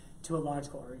assent to a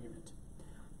logical argument.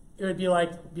 It would be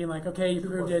like being like, okay, you 2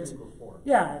 proved plus it. 2 equals 4.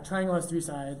 Yeah, a triangle has 3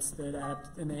 sides that add up,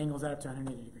 and the angles add up to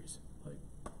 180 degrees. Like,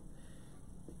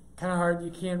 kind of hard. You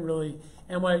can't really.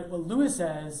 And what Lewis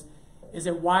says is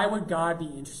that why would God be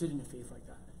interested in a faith like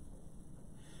that?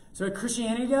 So what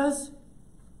Christianity does,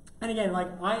 and again, like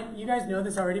you guys know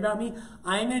this already about me.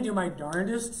 I'm going to do my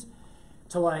darndest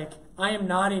to I am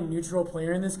not a neutral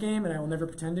player in this game, and I will never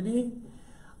pretend to be.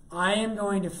 I am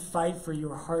going to fight for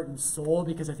your heart and soul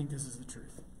because I think this is the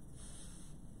truth.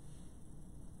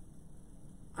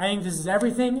 I think this is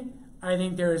everything. I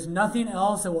think there is nothing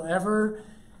else that will ever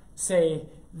say,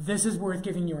 this is worth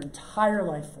giving your entire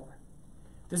life for.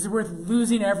 This is worth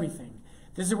losing everything.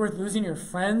 This is worth losing your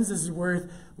friends. This is worth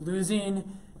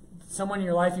losing someone in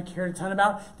your life you cared a ton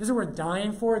about. This is worth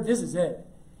dying for. This is it.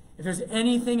 If there's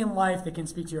anything in life that can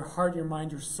speak to your heart, your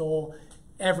mind, your soul,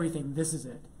 everything, this is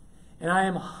it. And I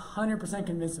am 100%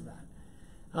 convinced of that.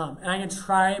 And I can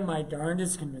try my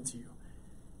darndest to convince you.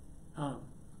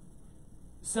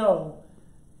 So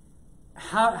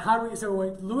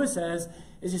what Lewis says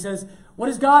is he says, what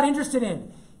is God interested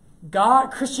in?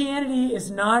 Christianity is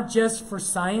not just for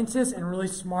scientists and really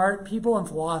smart people and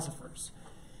philosophers.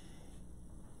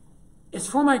 It's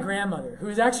for my grandmother, who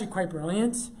is actually quite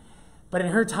brilliant. But in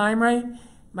her time, right,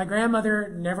 my grandmother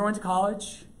never went to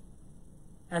college.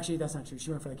 Actually, that's not true. She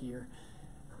went for like a year.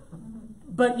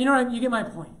 But you know what? You get my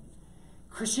point.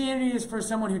 Christianity is for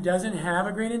someone who doesn't have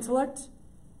a great intellect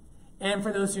and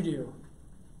for those who do.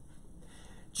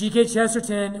 G.K.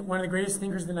 Chesterton, one of the greatest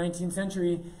thinkers of the 19th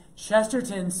century,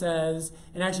 Chesterton says,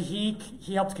 and actually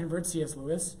he helped convert C.S.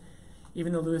 Lewis,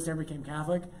 even though Lewis never became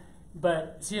Catholic.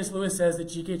 But C.S. Lewis says that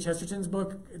G.K. Chesterton's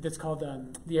book that's called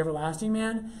The Everlasting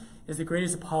Man is the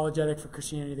greatest apologetic for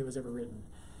Christianity that was ever written.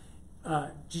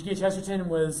 G.K. Chesterton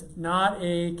was not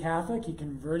a Catholic. He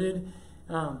converted.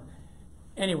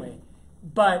 Anyway,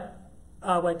 but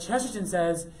what Chesterton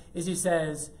says is he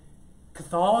says,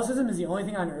 Catholicism is the only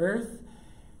thing on earth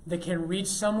that can reach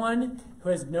someone who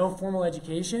has no formal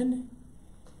education,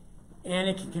 and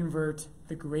it can convert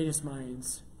the greatest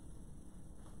minds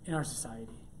in our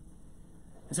society.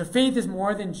 And so faith is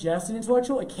more than just an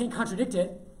intellectual. It can't contradict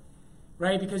it.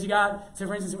 Right? Because so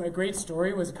for instance, a great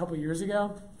story was a couple years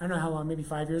ago. I don't know how long, maybe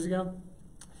 5 years ago.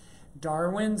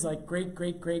 Darwin's great,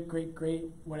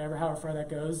 whatever, however far that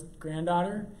goes,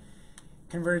 granddaughter,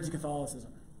 converted to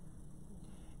Catholicism.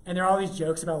 And there are all these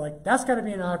jokes about that's got to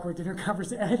be an awkward dinner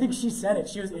conversation. I think she said it.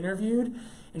 She was interviewed,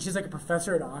 and she's a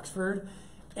professor at Oxford.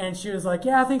 And she was like,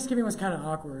 yeah, Thanksgiving was kind of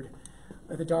awkward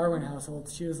at the Darwin household.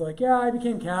 She was like, yeah, I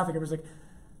became Catholic. I was like,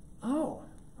 oh.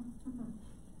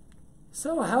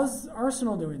 So how's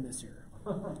Arsenal doing this year?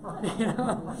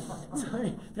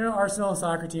 Arsenal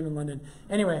soccer team in London.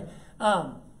 Anyway,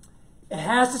 it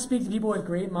has to speak to people with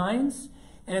great minds,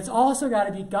 and it's also got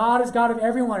to be God is God of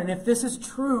everyone. And if this is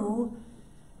true,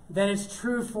 then it's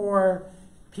true for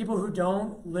people who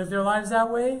don't live their lives that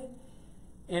way,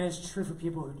 and it's true for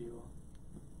people who do.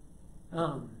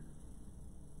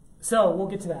 So we'll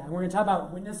get to that. And we're going to talk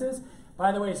about witnesses.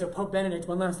 By the way, so Pope Benedict,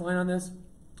 one last line on this.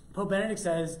 Pope Benedict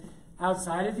says,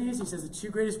 outside of these, he says the 2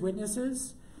 greatest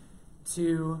witnesses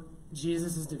to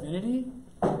Jesus' divinity,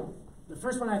 the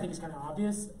first one I think is kind of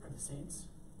obvious, are the saints.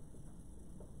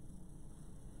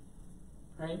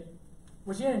 Right?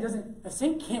 Which again, a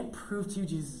saint can't prove to you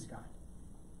Jesus is God.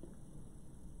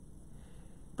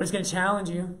 But it's going to challenge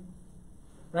you.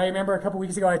 Right? Remember a couple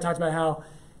weeks ago I talked about how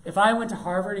if I went to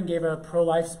Harvard and gave a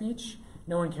pro-life speech,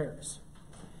 no one cares.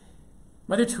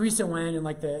 Mother Teresa went in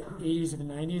the 80s or the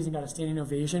 90s and got a standing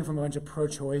ovation from a bunch of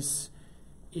pro-choice,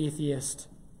 atheist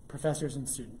professors and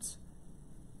students.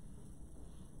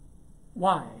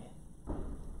 Why?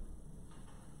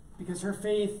 Because her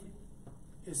faith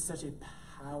is such a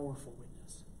powerful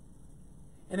witness.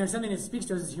 And there's something that speaks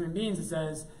to us as human beings that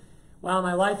says, well,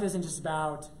 my life isn't just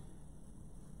about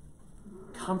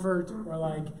comfort or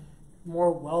like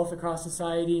more wealth across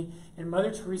society. And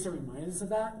Mother Teresa reminds us of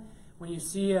that. When you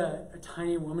see a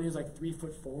tiny woman who's like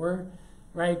 3'4",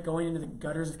 right, going into the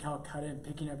gutters of Calcutta and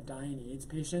picking up dying AIDS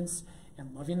patients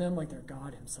and loving them like they're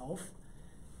God himself,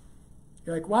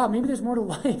 you're like, wow, maybe there's more to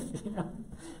life. You know?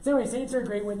 So anyway, saints are a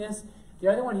great witness. The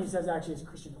other one he says actually is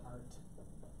Christian art.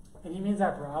 And he means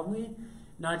that broadly,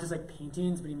 not just like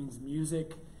paintings, but he means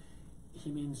music, he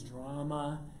means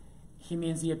drama, he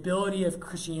means the ability of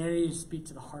Christianity to speak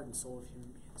to the heart and soul of human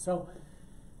beings. So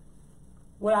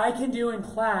what I can do in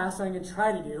class, what I'm going to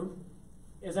try to do,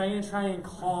 is I'm going to try and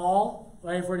call,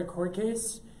 like if we're in a court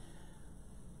case,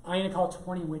 I'm going to call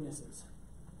 20 witnesses.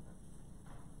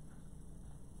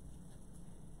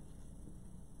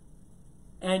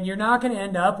 And you're not going to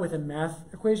end up with a math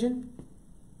equation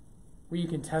where you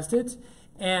can test it.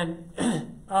 And oh,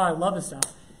 I love this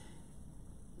stuff.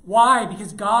 Why?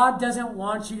 Because God doesn't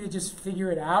want you to just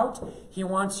figure it out. He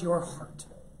wants your heart.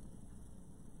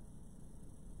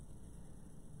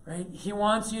 Right? He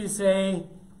wants you to say,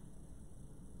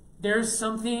 there's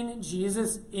something,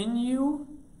 Jesus, in you.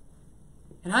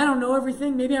 And I don't know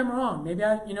everything. Maybe I'm wrong. Maybe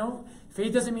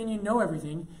faith doesn't mean you know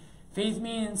everything. Faith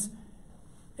means,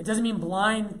 it doesn't mean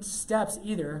blind steps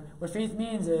either. What faith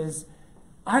means is,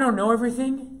 I don't know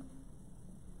everything,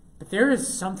 but there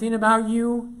is something about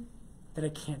you that I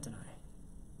can't deny.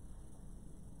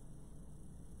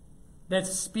 That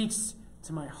speaks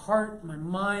to my heart, my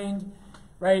mind,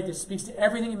 right? That speaks to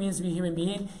everything it means to be a human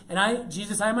being. And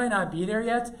Jesus, I might not be there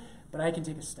yet, but I can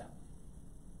take a step.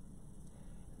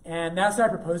 And that's what I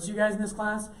propose to you guys in this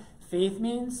class. Faith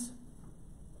means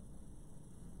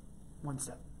one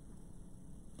step.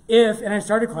 And I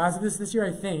started a class with this year,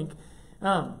 I think.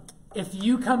 If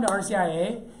you come to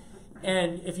RCIA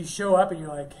and if you show up and you're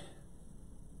like,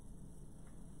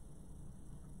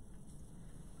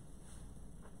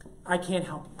 I can't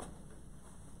help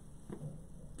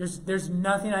you. There's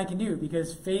nothing I can do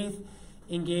because faith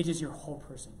engages your whole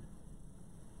person.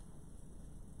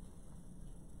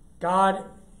 God,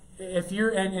 if you're,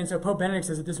 and so Pope Benedict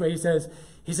says it this way, he says,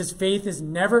 faith is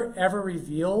never ever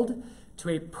revealed to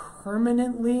a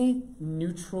permanently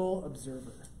neutral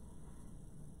observer.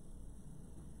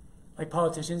 Like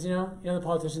politicians, you know the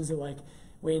politicians that like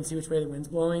wait and see which way the wind's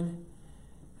blowing?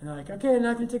 And they're like, okay, I'm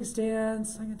not going to take a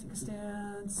stance, I'm going to take a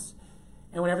stance.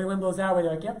 And whenever the wind blows that way,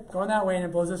 they're like, yep, going that way, and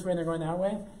it blows this way, and they're going that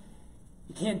way.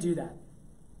 You can't do that.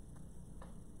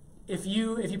 If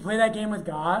you play that game with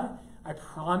God, I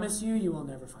promise you will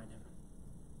never find him.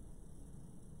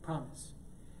 Promise.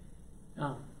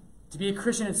 To be a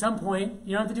Christian at some point,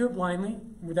 you don't have to do it blindly.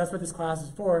 That's what this class is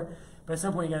for. But at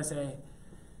some point, you got to say,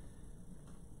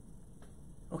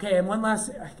 okay, and I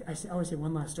always say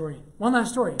one last story. One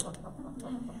last story.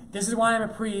 This is why I'm a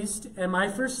priest. And my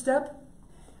first step,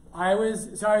 I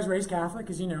was raised Catholic,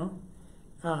 as you know.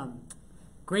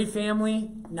 Great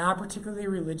family, not particularly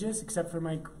religious, except for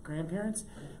my grandparents.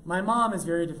 My mom is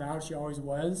very devout. She always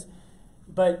was.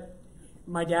 But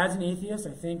my dad's an atheist,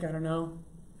 I think. I don't know.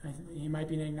 He might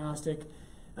be an agnostic.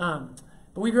 But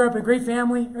we grew up in a great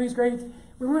family. It was great.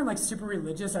 We weren't like super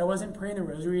religious. I wasn't praying the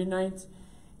rosary at night.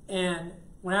 And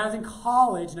when I was in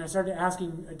college and I started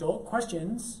asking adult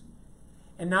questions,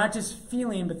 and not just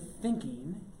feeling but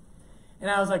thinking, and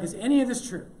I was like, is any of this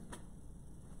true?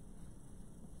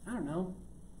 I don't know.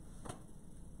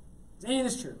 Is any of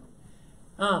this true?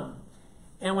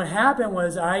 And what happened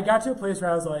was I got to a place where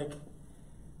I was like,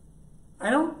 I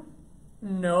don't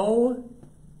know,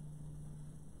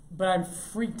 but I'm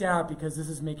freaked out because this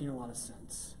is making a lot of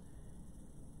sense.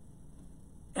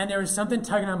 And there was something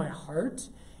tugging on my heart.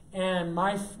 And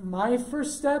my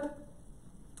first step,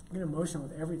 I get emotional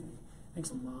with everything.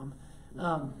 Thanks, Mom.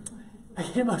 I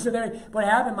get emotional with everything. What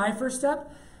happened, my first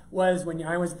step, was when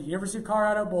I was at the University of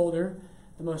Colorado Boulder,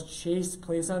 the most chaste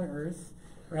place on earth,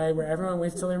 right, where everyone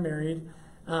waits till they're married.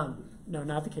 No,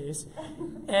 not the case.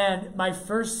 And my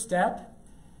first step,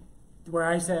 where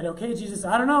I said, okay, Jesus,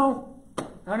 I don't know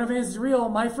if this is real.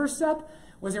 My first step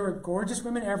was there were gorgeous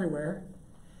women everywhere.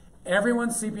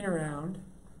 Everyone's sleeping around.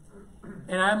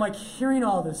 And I'm like hearing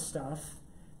all this stuff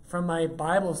from my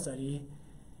Bible study.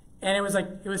 And it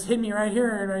was hitting me right here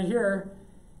and right here.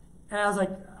 And I was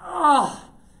like, oh.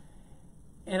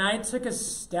 And I took a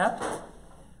step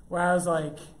where I was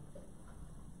like,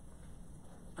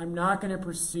 I'm not going to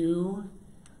pursue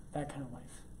that kind of life.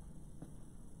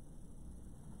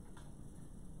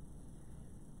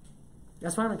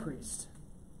 That's why I'm a priest.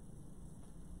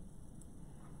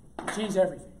 It changed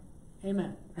everything.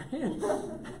 Amen. And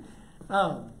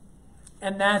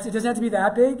it doesn't have to be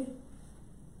that big.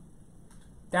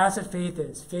 That's what faith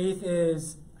is. Faith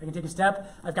is, I can take a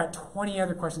step. I've got 20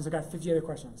 other questions. I've got 50 other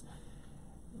questions.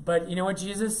 But you know what,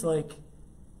 Jesus? Like,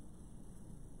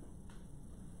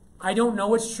 I don't know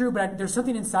what's true, but there's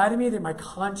something inside of me, that my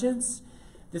conscience,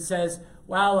 that says,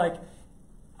 wow, like,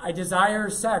 I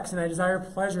desire sex and I desire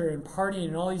pleasure and partying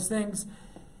and all these things,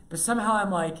 but somehow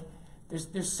I'm like,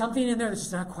 there's something in there that's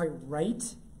just not quite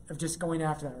right of just going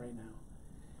after that right now.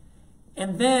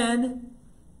 And then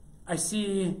I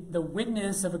see the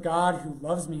witness of a God who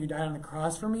loves me, who died on the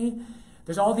cross for me.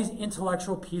 There's all these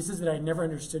intellectual pieces that I never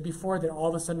understood before that all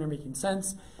of a sudden are making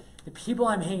sense. The people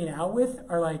I'm hanging out with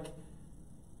are like,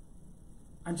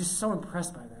 I'm just so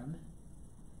impressed by them.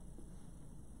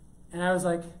 And I was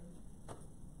like,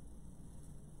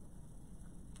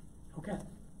 okay,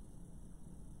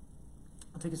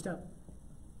 I'll take a step.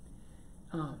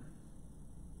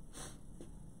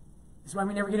 This is why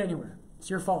we never get anywhere. It's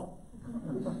your fault.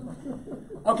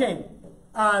 Okay,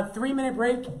 3-minute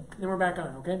break, then we're back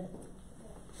on, okay?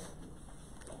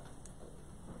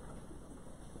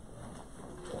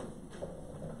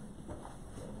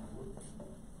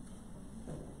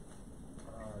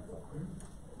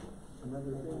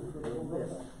 Another thing for the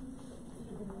list.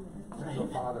 So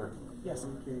Father, Yes.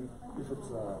 Okay. if it's,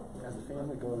 as the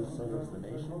family goes, so does the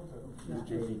nation. Is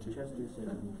JV too? Chester said.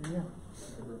 Yeah.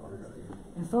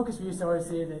 In Focus, we used to always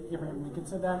say that Abraham Lincoln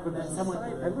said that, but then someone...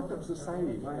 I looked up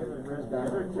society.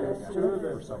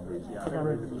 For some reason.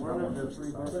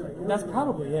 That's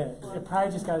probably it. It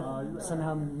probably just got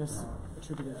somehow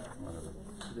misattributed.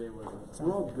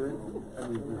 We're all good. I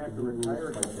mean, we have to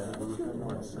retire like that.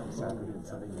 On Saturday and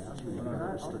Sunday mass, we can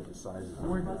restrict the sizes.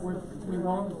 We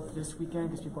won't this weekend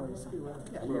because people are already sick.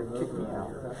 Yeah, you're gonna kick me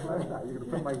out. That's not. You're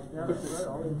gonna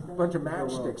put bunch of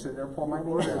matchsticks in there, pull my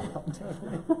name out.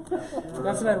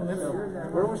 That's what I live for.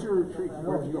 Where was your retreat?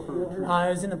 Where did you go for a retreat?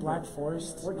 I was in the Black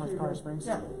Forest, North Colorado Springs.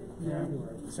 Yeah.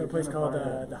 So a place called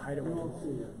the Hideaway.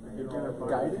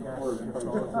 Guided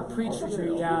or Preach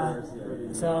retreat, yeah.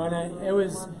 So and it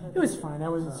was fun. I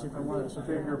wasn't super nervous. I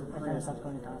kind of stopped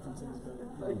going to conferences,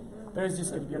 but it was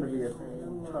just good to be able to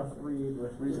Tough read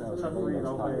with The reason I was tough really read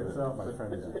all by tired, itself. my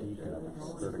friend is a deacon of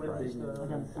Spirit of Christ,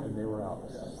 and they were out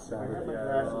Saturday.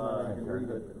 Read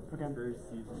it. Okay.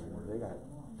 They got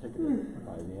ticketed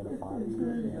by the Anafati and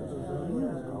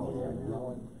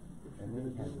yelling, and they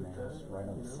had mass right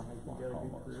on the sidewalk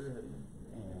almost. And,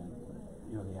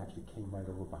 you know, they actually came right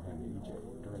over behind AJ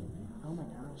during the mass. Oh my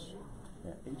gosh.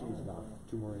 Yeah, AJ's about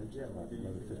 2 more inches, about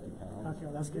another 50 pounds. Okay,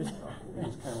 well, that's good. And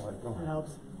he's kind of like, oh, That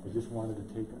helps. I just wanted to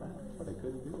take him out, but I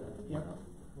couldn't do that. Yep.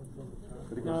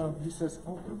 But he, goes, he says,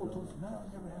 oh, people told me, no,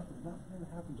 it never happened, nothing never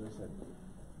happened. I said,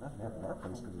 nothing happened at our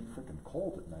place because it's freaking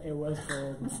cold at night. It was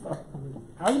cold.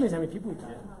 I was amazed how many people we got.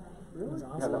 It was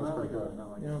awesome. Yeah, that was pretty good.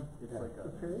 Yeah.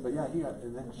 But yeah, he got,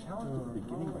 and then challenged at the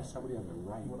beginning by somebody on the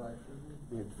right.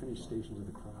 They had finished Stations of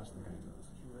the Cross, and the guy goes,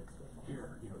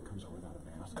 here, you know, it comes without a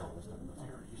mask, all this stuff, and goes,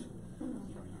 here, you should, you know,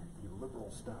 your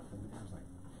liberal stuff. And I was like,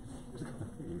 you're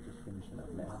just finishing up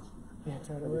mass. Yeah,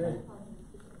 totally.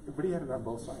 But he had it on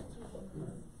both sides.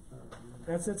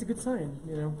 That's a good sign,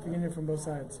 you know, getting it from both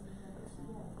sides.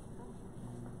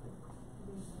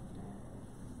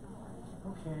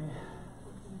 Okay.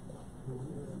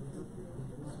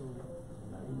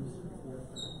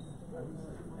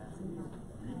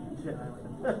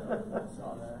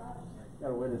 Got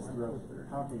a witness through.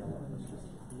 How can you let us just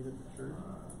meet at the church?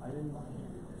 I didn't, in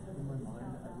my mind, I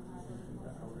was thinking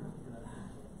that I was gonna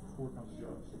work on the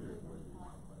jobs.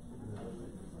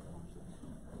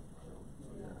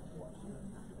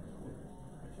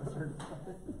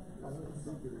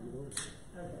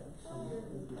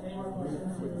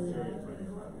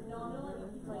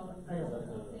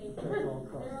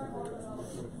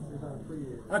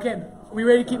 Okay, are we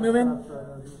ready to keep moving?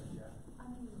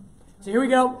 So here we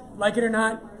go. Like it or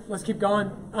not, let's keep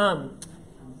going.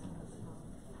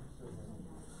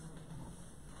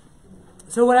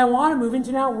 So what I want to move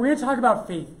into now, we're going to talk about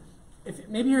faith. If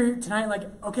maybe you're here tonight like,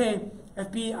 okay,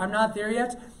 FB, I'm not there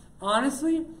yet.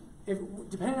 Honestly, if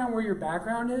depending on where your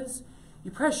background is,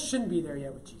 you probably shouldn't be there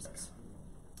yet with Jesus.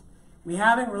 We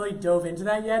haven't really dove into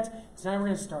that yet. Tonight we're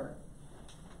going to start.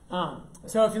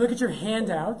 So if you look at your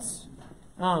handouts,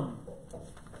 so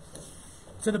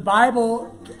the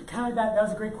Bible, kind of that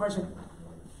was a great question.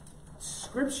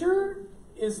 Scripture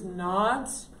is not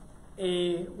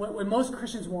what most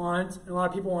Christians want, and a lot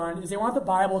of people want, is they want the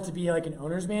Bible to be like an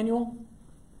owner's manual.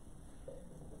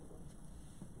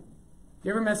 You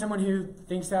ever met someone who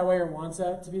thinks that way or wants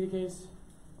that to be the case?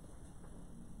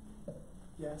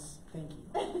 Yes, thank you.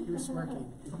 You were smirking.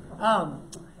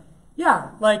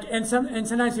 Yeah, like, and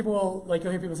sometimes people will, like,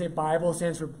 you'll hear people say Bible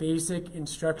stands for basic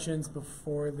instructions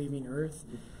before leaving Earth.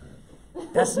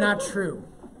 That's not true.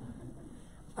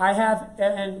 I have,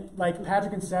 and like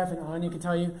Patrick and Steph and Anya can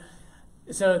tell you,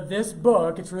 so this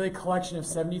book, it's really a collection of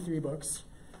 73 books.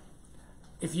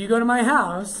 If you go to my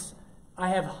house, I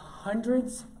have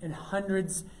hundreds and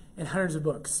hundreds and hundreds of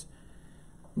books.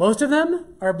 Most of them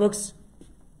are books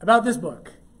about this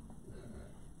book.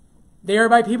 They are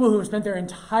by people who have spent their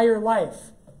entire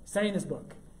life studying this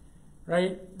book,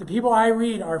 right? The people I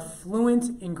read are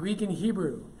fluent in Greek and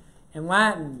Hebrew and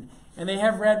Latin, and they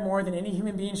have read more than any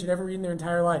human being should ever read in their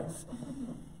entire life.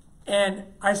 And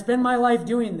I spend my life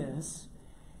doing this.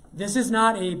 This is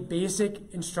not a basic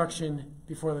instruction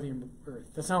before leaving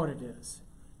earth. That's not what it is.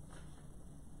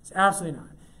 It's absolutely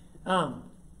not.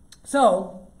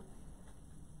 So,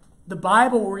 the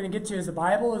Bible, what we're going to get to is the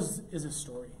Bible is a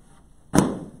story.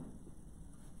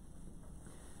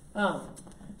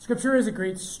 Scripture is a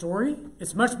great story.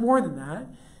 It's much more than that.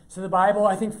 So the Bible,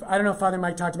 I don't know if Father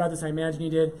Mike talked about this, I imagine he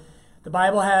did. The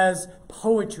Bible has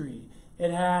poetry.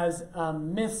 It has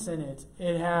myths in it.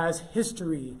 It has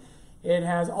history. It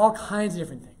has all kinds of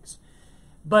different things.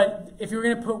 But if you were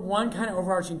going to put one kind of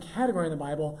overarching category in the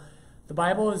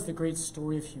Bible is the great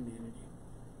story of humanity.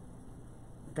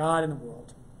 God and the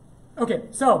world. Okay,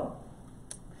 so,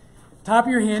 top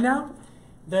of your handout,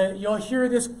 you'll hear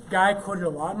this guy quoted a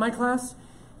lot in my class.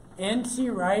 N.T.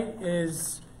 Wright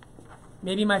is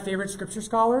maybe my favorite scripture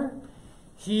scholar.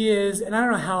 He is, and I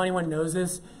don't know how anyone knows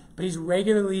this, but he's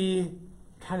regularly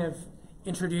kind of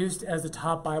introduced as the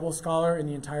top Bible scholar in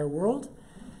the entire world.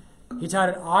 He taught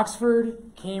at Oxford,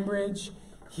 Cambridge.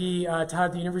 He taught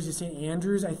at the University of St.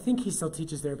 Andrews. I think he still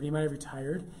teaches there, but he might have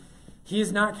retired. He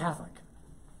is not Catholic.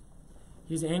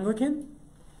 He's Anglican,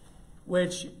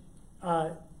 which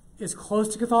is close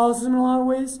to Catholicism in a lot of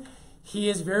ways. He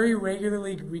is very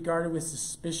regularly regarded with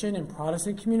suspicion in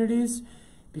Protestant communities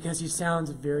because he sounds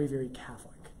very, very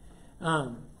Catholic.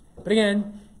 But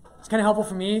again, it's kind of helpful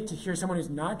for me to hear someone who's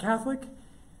not Catholic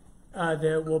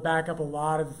that will back up a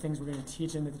lot of the things we're going to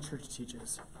teach and that the church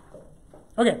teaches.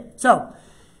 Okay, so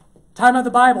talking about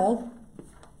the Bible,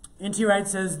 N.T. Wright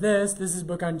says this is a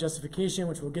book on justification,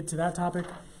 which we'll get to that topic.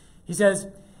 He says,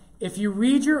 if you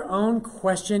read your own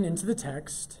question into the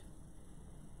text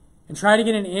and try to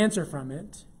get an answer from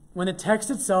it, when the text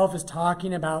itself is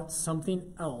talking about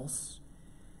something else,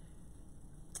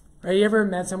 right? You ever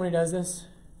met someone who does this?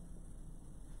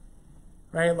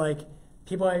 Right? Like,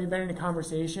 people, you've been in a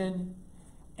conversation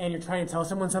and you're trying to tell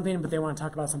someone something, but they want to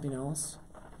talk about something else,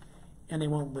 and they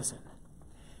won't listen.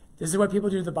 This is what people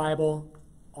do to the Bible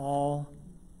all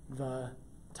the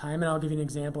time, and I'll give you an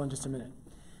example in just a minute.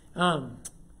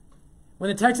 When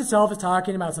the text itself is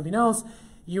talking about something else,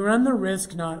 you run the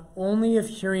risk not only of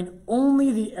hearing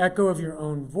only the echo of your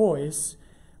own voice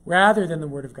rather than the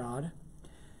Word of God,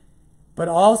 but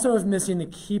also of missing the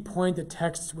key point the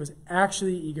text was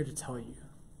actually eager to tell you.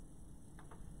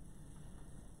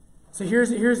 So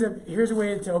here's a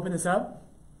way to open this up.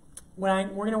 We're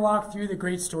going to walk through the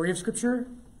great story of Scripture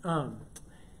and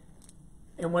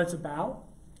what it's about.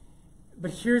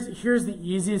 But here's the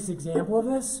easiest example of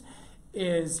this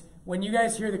is when you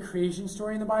guys hear the creation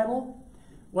story in the Bible,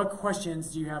 what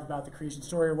questions do you have about the creation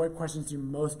story, or what questions do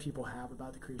most people have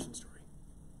about the creation story?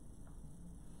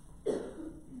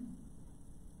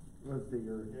 What's the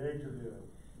earth? The age of the earth.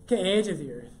 Okay, age of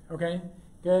the earth. Okay,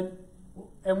 good.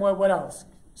 And what else?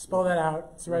 Spell that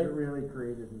out. It's right. Was it really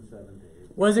created in 7 days?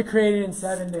 Was it created in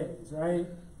 7 days, right?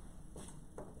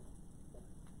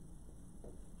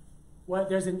 What?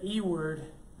 There's an E word.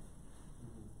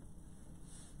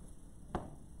 Why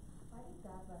did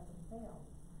God let them fail?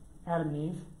 Adam and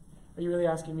Eve. Are you really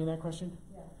asking me that question?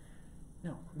 Yeah.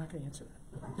 No, I'm not going to answer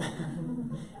that.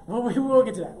 Well, we'll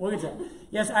get to that. We'll get to that.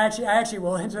 Yes, I actually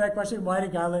will answer that question. Why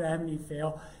did God let Adam and Eve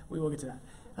fail? We will get to that.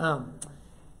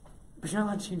 But you're not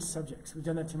allowed to change subjects. We've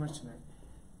done that too much tonight.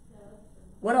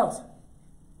 What else?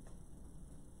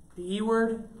 The E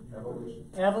word? Evolution.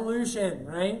 Evolution,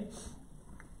 right?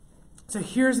 So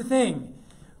here's the thing,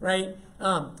 right?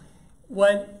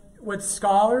 What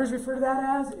scholars refer to that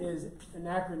as is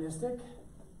anachronistic.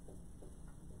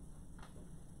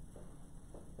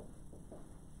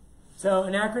 So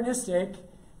anachronistic,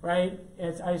 right?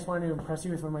 I just wanted to impress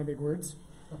you with one of my big words.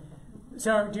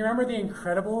 So do you remember The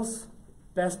Incredibles?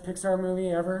 Best Pixar movie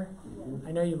ever?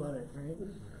 I know you love it, right?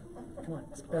 Come on,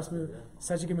 it's the best movie.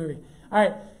 Such a good movie. All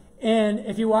right, and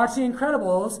if you watch The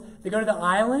Incredibles, they go to the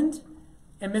island,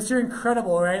 and Mr.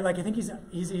 Incredible, right? Like I think he's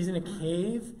in a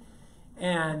cave,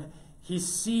 and he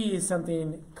sees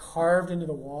something carved into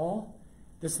the wall.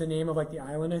 This is the name of like the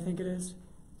island, I think it is.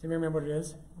 Does anybody remember what it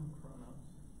is?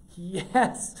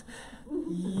 Yes.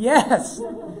 Yes.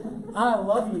 I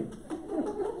love you.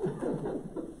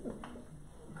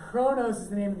 Chronos is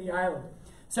the name of the island.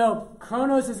 So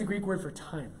Chronos is the Greek word for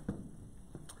time.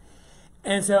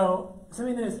 And so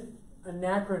something that is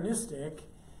anachronistic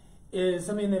is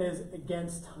something that is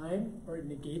against time or it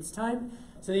negates time.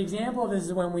 So the example of this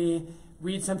is when we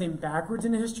read something backwards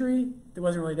in history that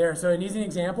wasn't really there. So an easy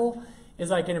example is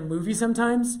like in a movie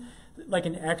sometimes, like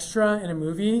an extra in a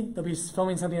movie, they'll be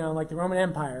filming something on like the Roman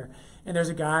Empire, and there's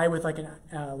a guy with like an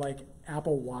like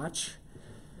Apple Watch.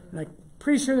 Like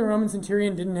pretty sure the Roman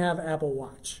centurion didn't have Apple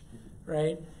Watch,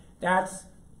 right? That's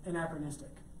anachronistic.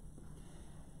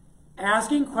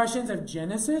 Asking questions of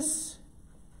Genesis,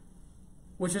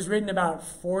 which was written about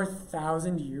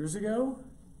 4,000 years ago,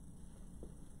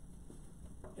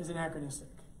 is anachronistic.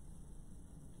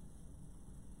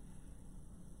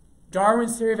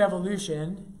 Darwin's theory of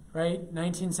evolution, right?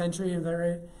 19th century, is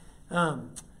that right?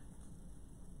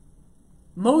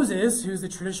 Moses, who's the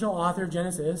traditional author of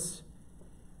Genesis,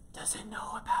 doesn't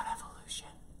know about evolution.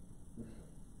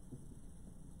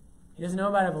 He doesn't know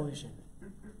about evolution.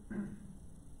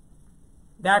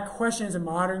 That question is a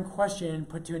modern question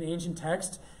put to an ancient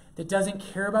text that doesn't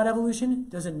care about evolution,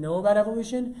 doesn't know about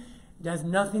evolution. It has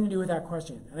nothing to do with that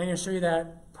question. And I'm going to show you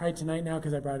that probably tonight now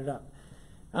because I brought it up.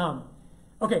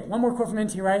 Okay, one more quote from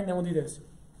N.T. Wright, and then we'll do this.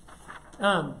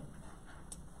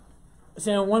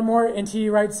 So one more, N.T.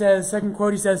 Wright says, second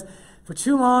quote, he says, "For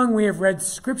too long we have read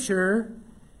Scripture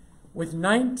with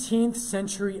 19th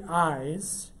century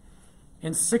eyes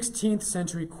and 16th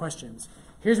century questions."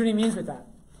 Here's what he means with that.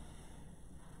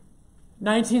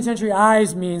 19th century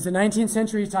eyes means the 19th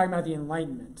century is talking about the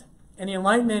Enlightenment. And the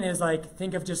Enlightenment is like,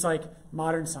 think of just like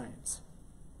modern science.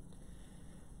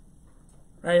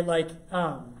 Right? Like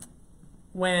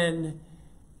when,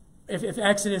 if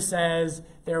Exodus says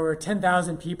there were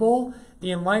 10,000 people,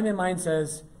 the Enlightenment mind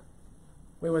says,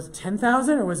 wait, was it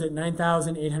 10,000 or was it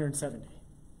 9,870?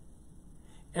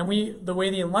 And the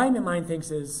way the Enlightenment mind thinks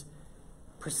is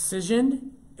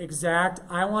precision, exact,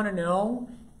 I want to know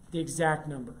the exact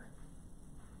number.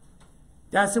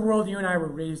 That's the world you and I were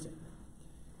raised in.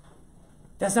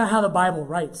 That's not how the Bible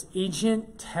writes.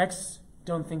 Ancient texts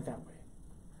don't think that way.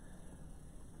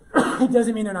 It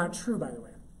doesn't mean they're not true, by the way.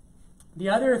 The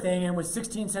other thing, and with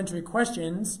 16th century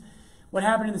questions, what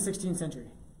happened in the 16th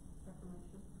century?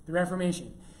 The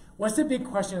Reformation. What's the big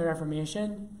question of the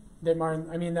Reformation? That Martin,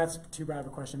 I mean, that's too broad of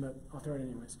a question, but I'll throw it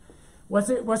anyways. What's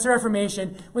the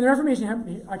Reformation? When the Reformation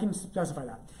happened, I can specify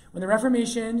that. When the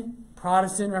Reformation,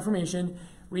 Protestant Reformation,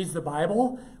 reads the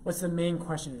Bible, what's the main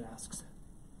question it asks?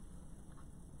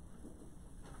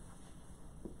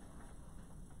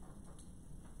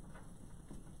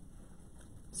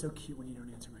 So cute when you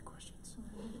don't answer my questions.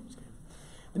 Just kidding.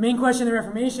 The main question the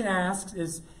Reformation asks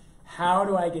is, how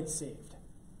do I get saved?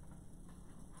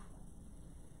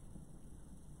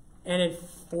 And it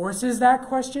forces that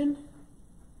question.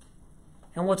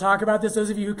 And we'll talk about this. Those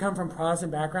of you who come from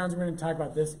Protestant backgrounds, we're going to talk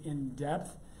about this in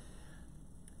depth.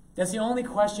 That's the only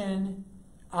question,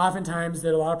 oftentimes,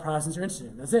 that a lot of Protestants are interested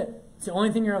in. That's it. It's the only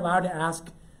thing you're allowed to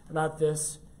ask about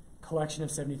this collection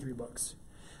of 73 books.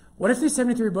 What if there's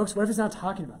 73 books? What if it's not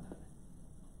talking about that?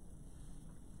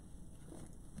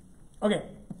 Okay,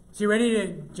 so you ready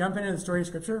to jump into the story of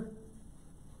Scripture?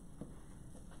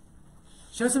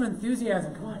 Show some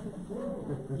enthusiasm. Come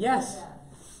on. Yes.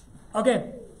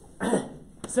 Okay.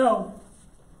 So,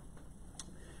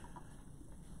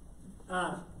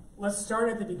 let's start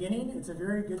at the beginning. It's a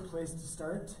very good place to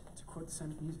start, to quote the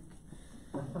Sound of Music.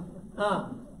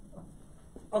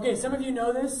 Okay, some of you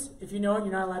know this. If you know it,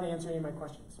 you're not allowed to answer any of my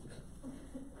questions.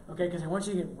 Okay, because I want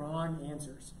you to get wrong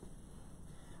answers.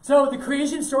 So the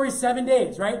creation story is 7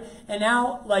 days, right? And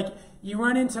now, like, you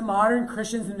run into modern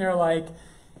Christians and they're like,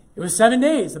 it was 7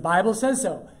 days. The Bible says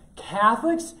so.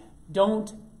 Catholics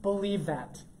don't believe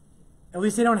that. At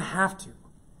least they don't have to.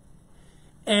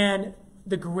 And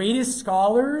the greatest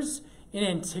scholars in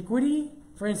antiquity,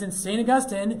 for instance, St.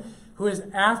 Augustine, who is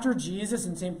after Jesus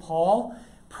and St. Paul,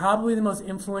 probably the most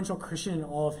influential Christian in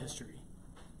all of history.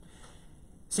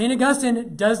 St.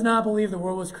 Augustine does not believe the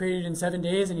world was created in 7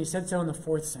 days, and he said so in the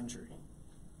 4th century.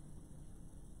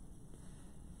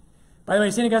 By the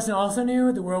way, St. Augustine also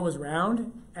knew the world was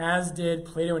round, as did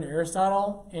Plato and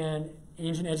Aristotle and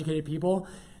ancient educated people.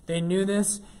 They knew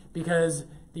this because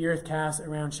the earth casts a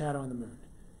round shadow on the moon.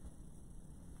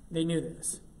 They knew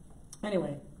this.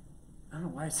 Anyway, I don't know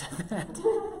why I said that.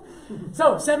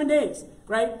 So, 7 days,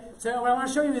 right? So what I want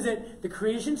to show you is that the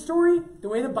creation story, the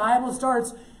way the Bible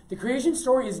starts, the creation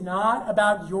story is not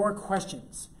about your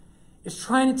questions. It's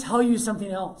trying to tell you something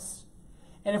else.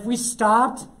 And if we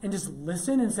stopped and just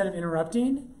listened instead of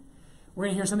interrupting, we're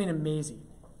going to hear something amazing.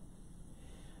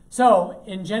 So,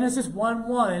 in Genesis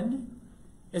 1:1,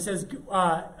 it says,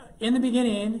 in the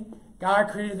beginning, God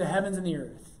created the heavens and the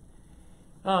earth.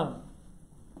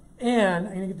 And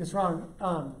I'm going to get this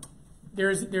wrong.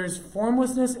 There's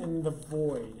formlessness and the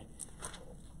void.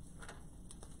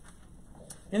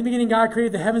 In the beginning, God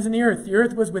created the heavens and the earth. The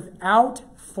earth was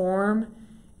without form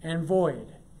and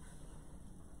void.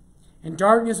 And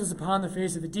darkness was upon the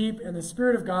face of the deep, and the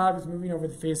Spirit of God was moving over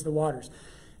the face of the waters.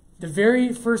 The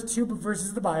very first two verses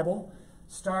of the Bible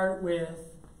start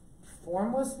with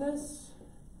formlessness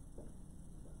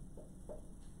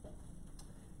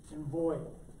and void.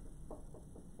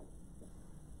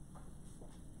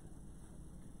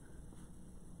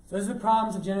 So those are the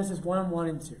problems of Genesis 1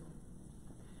 and 2.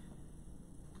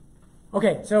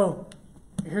 Okay, so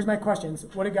here's my questions.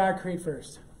 What did God create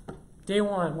first? Day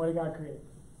one, what did God create?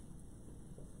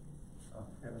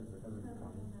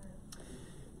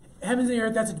 Heavens and the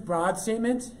earth, that's a broad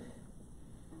statement.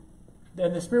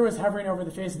 Then the Spirit was hovering over the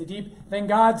face of the deep. Then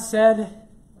God said,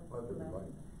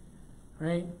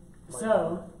 right?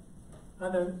 So,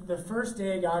 on the first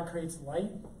day, God creates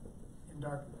light and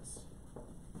darkness.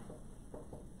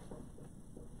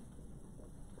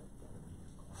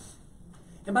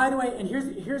 And by the way, and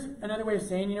here's another way of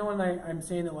saying, you know, when I'm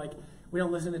saying that, like, we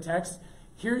don't listen to the text,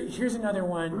 here's another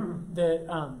one that,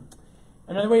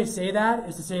 another way to say that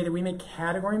is to say that we make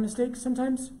category mistakes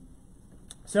sometimes.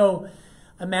 So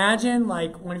imagine,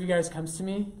 like, one of you guys comes to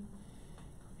me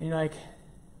and you're like,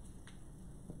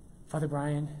 Father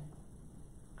Brian,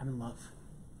 I'm in love.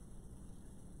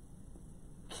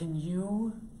 Can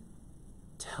you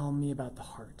tell me about the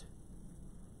heart?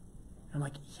 And I'm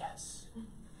like, yes.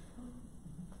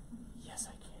 Yes,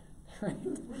 I can. Right?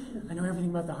 I know everything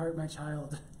about the heart of my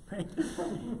child. Right?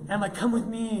 And I'm like, come with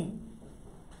me.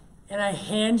 And I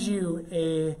hand you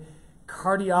a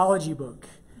cardiology book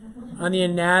on the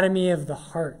anatomy of the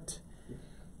heart.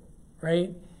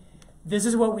 Right? This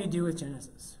is what we do with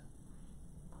Genesis.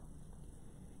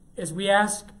 Is we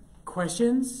ask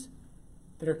questions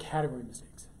that are category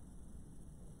mistakes.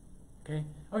 Okay?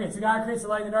 Okay, so God creates the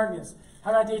light and the darkness.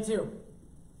 How about day 2?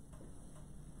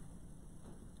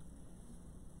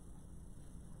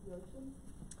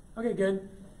 Okay, good.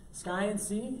 Sky and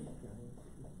sea.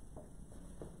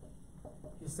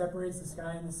 He separates the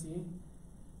sky and the sea.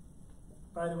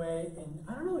 By the way, and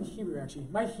I don't know in Hebrew actually.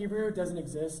 My Hebrew doesn't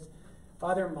exist.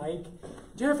 Father Mike.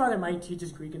 Do you know Father Mike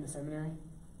teaches Greek in the seminary?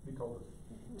 He told us.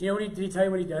 Do you know did he tell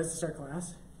you what he does to start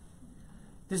class?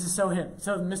 This is so him.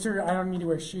 So Mr. I don't need to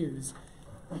wear shoes.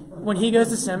 When he goes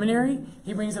to seminary,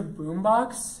 he brings a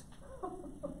boombox.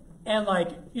 And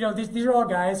like, you know, these are all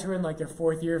guys who are in like their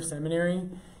 4th year of seminary.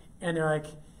 And they're like,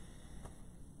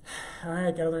 all right,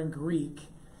 I gotta learn Greek.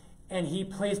 And he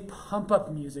plays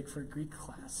pump-up music for Greek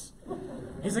class.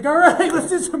 He's like, all right, let's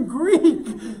do some Greek.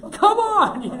 Come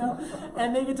on, you know.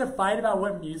 And they get to fight about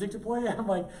what music to play. I'm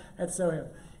like, that's so him.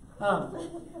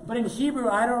 But in Hebrew,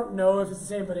 I don't know if it's the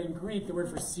same, but in Greek, the word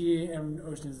for sea and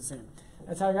ocean is the same.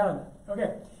 That's how I got on that.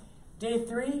 Okay. Day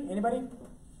 3, anybody?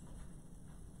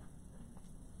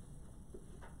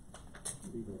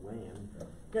 The land.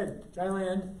 Good. Dry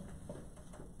land.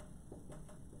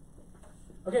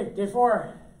 Okay, day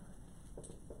 4.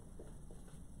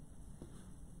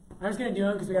 I'm just going to do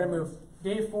them because we got to move.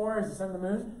 Day 4 is the sun and the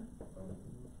moon.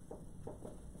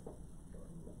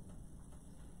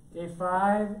 Day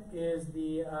 5 is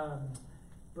the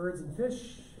birds and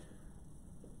fish.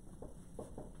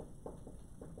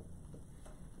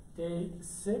 Day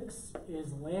 6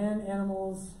 is land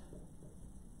animals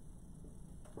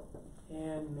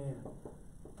and man.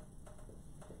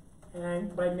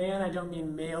 And by man, I don't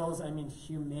mean males, I mean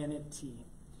humanity.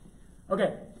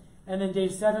 Okay, and then day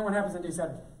 7, what happens on day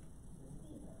 7?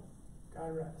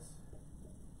 God rests.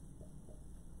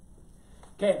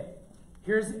 Okay,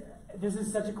 this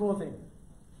is such a cool thing.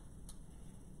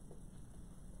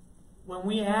 When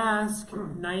we ask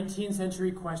 19th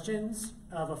century questions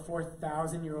of a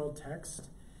 4,000-year-old text,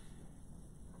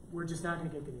 we're just not going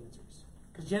to get good answers.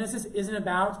 Because Genesis isn't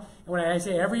about, and when I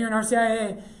say every year in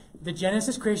RCIA, the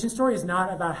Genesis creation story is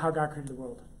not about how God created the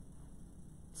world.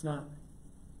 It's not.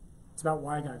 It's about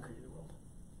why God created the world.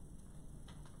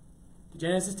 The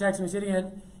Genesis text, let me say it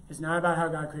again, is not about how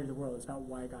God created the world. It's about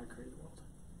why God created the world.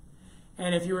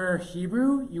 And if you were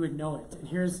Hebrew, you would know it. And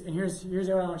here's what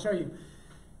I want to show you.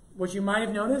 What you might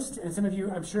have noticed, and some of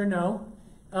you I'm sure know,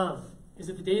 is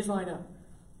that the days line up.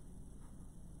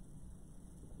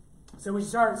 So we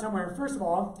start somewhere. First of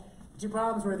all, the 2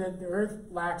 problems were that the earth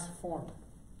lacks form.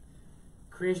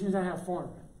 Creation does not have form.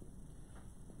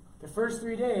 The first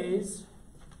 3 days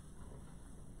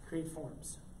create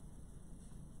forms.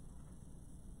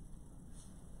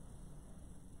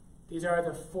 These are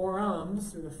the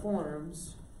forums, or the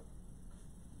forms,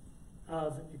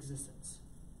 of existence.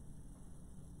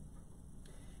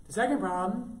 The second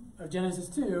problem of Genesis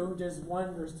 2, Genesis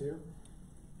 1, verse 2,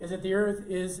 is that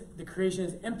the creation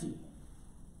is empty.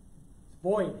 It's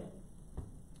void.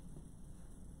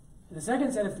 And the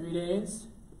second set of 3 days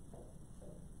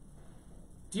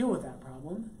deal with that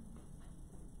problem,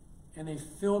 and they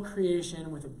fill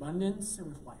creation with abundance and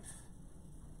with life.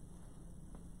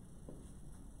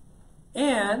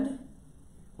 And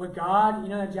what God, you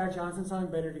know that Jack Johnson song,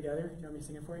 Better Together? You want me to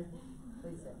sing it for you?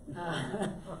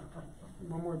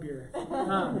 One more beer.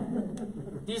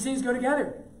 These things go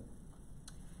together.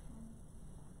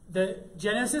 The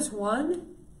Genesis 1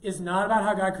 is not about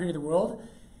how God created the world.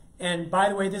 And by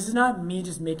the way, this is not me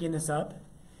just making this up.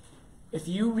 If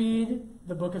you read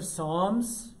the book of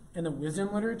Psalms and the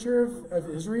wisdom literature of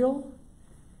Israel,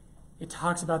 it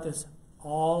talks about this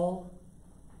all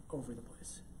over the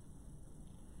place.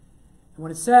 And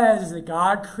what it says is that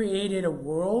God created a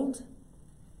world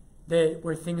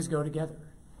where things go together.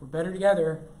 We're better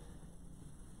together.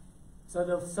 So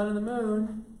the sun and the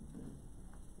moon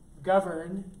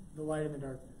govern the light and the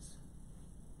darkness.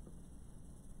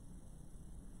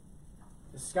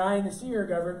 The sky and the sea are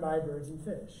governed by birds and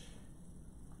fish.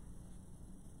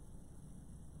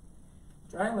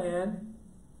 Dry land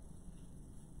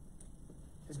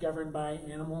is governed by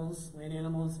animals, land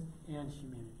animals, and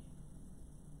humanity.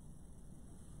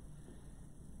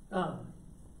 A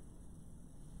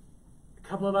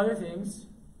couple of other things.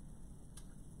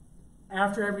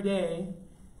 After every day,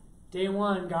 day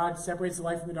 1, God separates the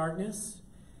light from the darkness,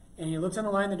 and he looks on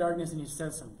the light and the darkness and he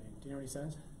says something. Do you know what he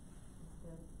says?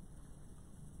 Yeah.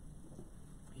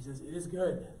 He says, "It is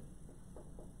good."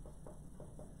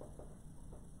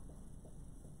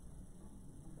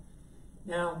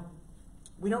 Now,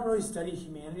 we don't really study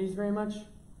humanities very much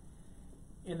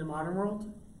in the modern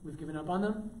world. We've given up on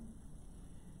them.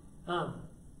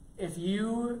 If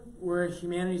you were a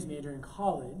humanities major in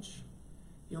college,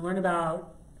 you'll learn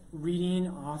about reading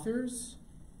authors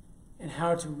and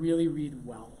how to really read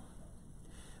well.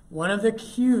 One of the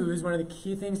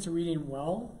key things to reading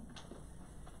well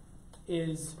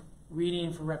is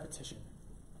reading for repetition.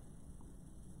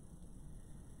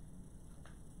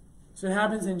 So what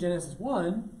happens in Genesis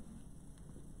 1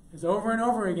 is over and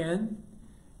over again,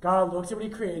 God looks at what he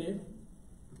created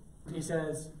and he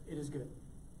says, "It is good."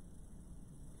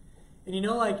 And you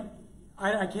know, like,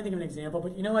 I can't think of an example,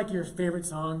 but you know, like your favorite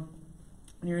song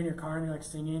when you're in your car and you're like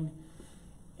singing,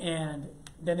 and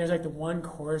then there's like the one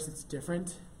chorus that's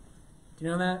different. Do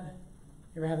you know that?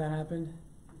 You ever have that happen?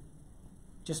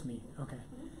 Just me. Okay.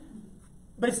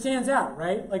 But it stands out,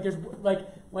 right? Like there's like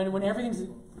when everything's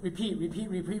repeat,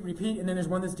 and then there's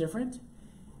one that's different,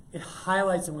 it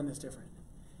highlights the one that's different.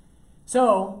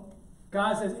 So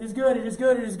God says, "It is good, it is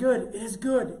good, it is good, it is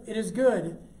good, it is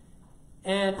good."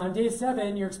 And on day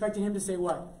 7, you're expecting him to say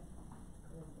what?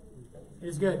 It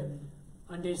is good.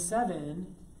 On day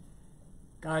 7,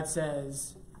 God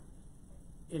says,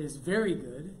 "It is very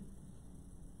good."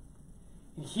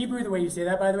 In Hebrew, the way you say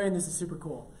that, by the way, and this is super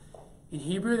cool. In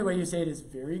Hebrew, the way you say it is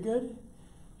very good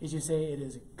is you say it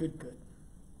is good, good.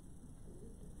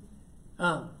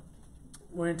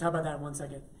 We're going to talk about that in 1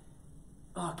 second.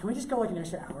 Oh, can we just go like an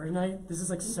extra hour tonight? This is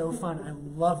like so fun. I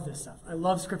love this stuff. I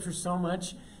love Scripture so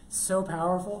much. It's so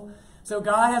powerful. So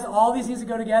God has all these things that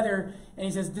go together, and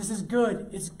he says, "This is good.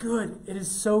 It's good. It is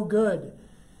so good."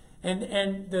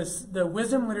 And the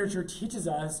wisdom literature teaches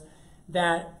us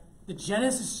that the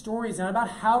Genesis story is not about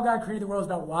how God created the world,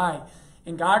 it's about why.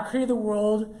 And God created the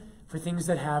world for things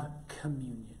that have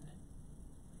communion.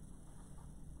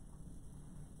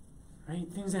 Right?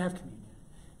 Things that have communion.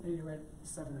 I need to write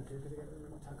 7 up here because I got to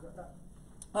remember to talk about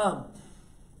that.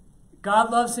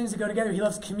 God loves things that go together. He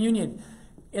loves communion.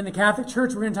 In the Catholic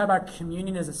Church, we're going to talk about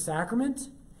communion as a sacrament.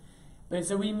 But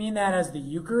so we mean that as the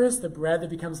Eucharist, the bread that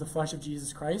becomes the flesh of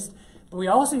Jesus Christ. But we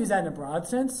also use that in a broad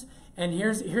sense. And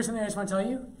here's something I just want to tell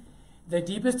you. The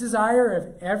deepest desire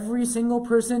of every single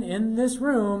person in this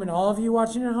room and all of you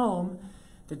watching at home,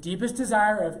 the deepest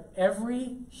desire of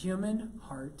every human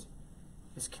heart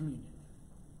is communion.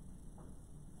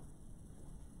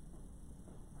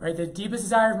 Right? The deepest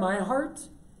desire of my heart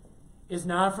is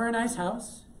not for a nice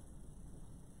house.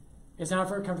 It's not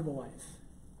for a comfortable life.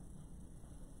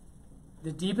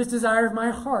 The deepest desire of my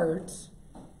heart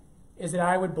is that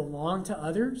I would belong to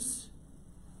others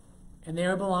and they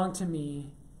would belong to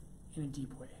me in a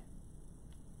deep way.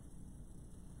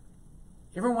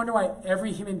 You ever wonder why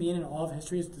every human being in all of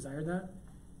history has desired that?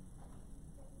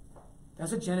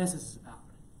 That's what Genesis is about.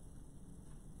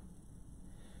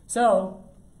 So,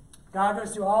 God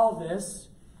goes through all of this.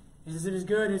 He says, "It is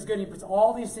good, it is good." He puts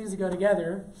all these things to go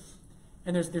together.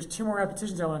 and there's two more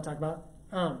repetitions I want to talk about.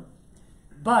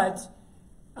 But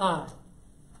on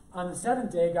the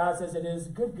seventh day, God says it is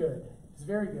good. It's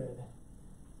very good.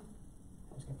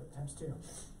 I'm just going to put times 2.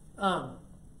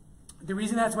 The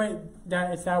reason it's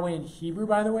that way in Hebrew,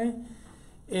 by the way,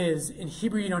 is in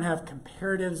Hebrew you don't have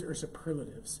comparatives or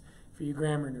superlatives for you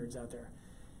grammar nerds out there.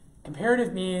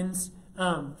 Comparative means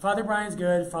Father Brian's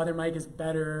good, Father Mike is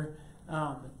better,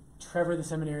 Trevor the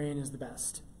seminarian is the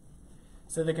best.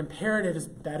 So the comparative is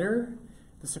better,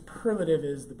 the superlative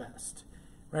is the best.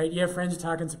 Right? You have friends who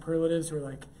talk in superlatives who are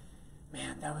like,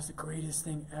 man, that was the greatest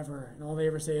thing ever. And all they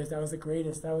ever say is, that was the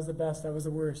greatest, that was the best, that was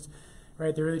the worst.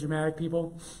 Right? They're really dramatic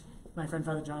people. My friend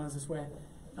Father John is this way.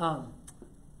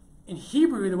 In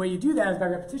Hebrew, the way you do that is by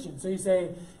repetition. So you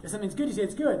say, if something's good, you say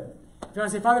it's good. If you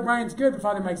want to say Father Brian's good, but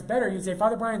Father Mike's better, you say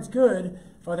Father Brian's good,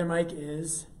 Father Mike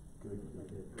is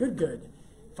good.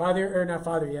 Not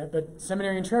Father yet, but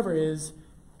Seminarian Trevor is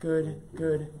good.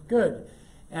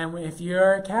 And if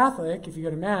you're a Catholic, if you go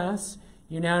to Mass,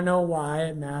 you now know why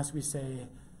at Mass we say,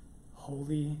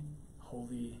 holy,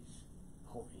 holy,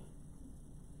 holy.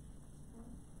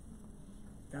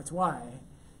 That's why.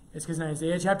 It's because in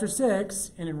Isaiah chapter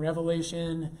 6 and in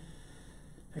Revelation,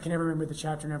 I can never remember the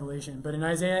chapter in Revelation, but in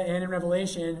Isaiah and in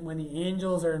Revelation, when the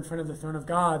angels are in front of the throne of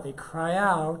God, they cry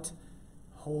out,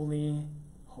 holy,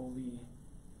 holy,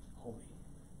 holy.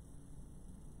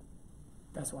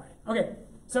 That's why. Okay,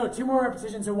 so 2 more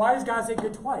repetitions. So why does God say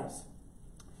good twice?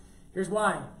 Here's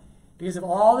why. Because of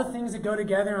all the things that go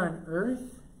together on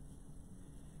earth,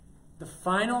 the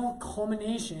final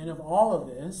culmination of all of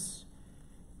this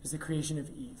is the creation of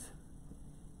Eve.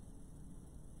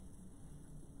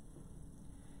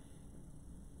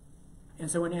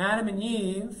 And so when Adam and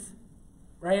Eve,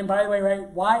 right, and by the way, right,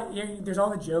 why, there's all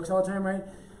the jokes all the time, right,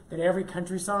 that every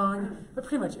country song, but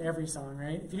pretty much every song,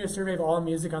 right, if you do a survey of all the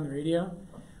music on the radio,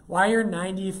 why are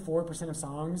 94% of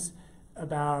songs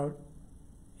about,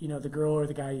 the girl or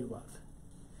the guy you love?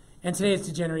 And today it's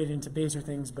degenerated into baser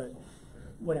things, but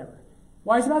whatever.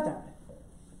 Why is it about that?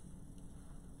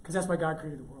 Because that's why God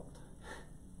created the world.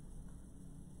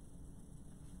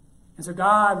 And so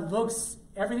God looks,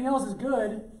 everything else is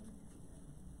good,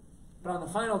 but on the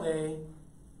final day,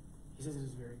 he says it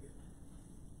is very good.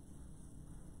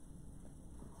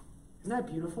 Isn't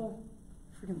that beautiful?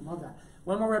 I freaking love that.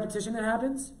 One more repetition that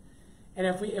happens, and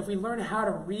if we learn how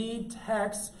to read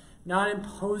texts, not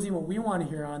imposing what we want to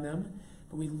hear on them,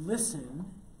 but we listen,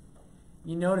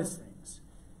 you notice things.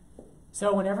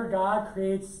 So whenever God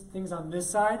creates things on this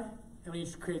side, and when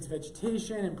he creates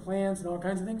vegetation and plants and all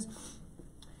kinds of things,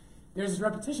 there's this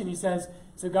repetition. He says,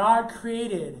 so God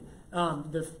created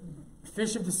the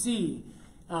fish of the sea,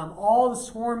 all the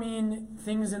swarming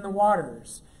things in the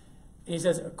waters. And he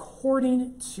says,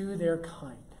 according to their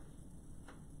kind.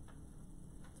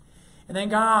 And then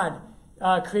God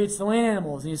creates the land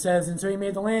animals. And he says, and so he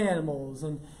made the land animals.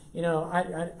 And,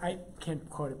 I can't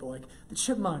quote it, but like the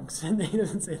chipmunks. And he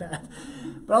doesn't say that.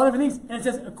 But all different things. And it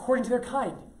says, according to their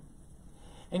kind.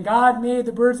 And God made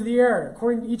the birds of the air,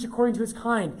 each according to its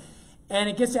kind. And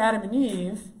it gets to Adam and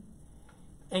Eve.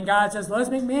 And God says, let us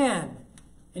make man.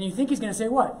 And you think he's going to say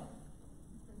what?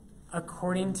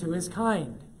 According to his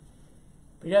kind.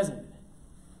 But he doesn't.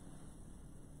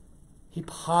 He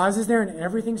pauses there and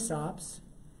everything stops.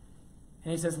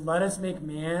 And he says, let us make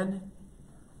man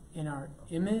in our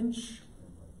image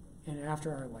and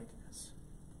after our likeness.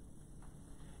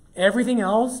 Everything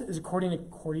else is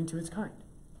according to its kind.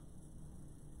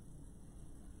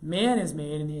 Man is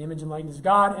made in the image and likeness of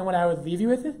God. And what I would leave you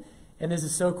with, and this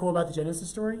is so cool about the Genesis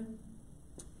story,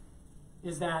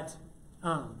 is that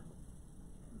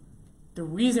the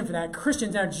reason for that,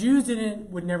 Christians, now Jews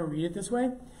would never read it this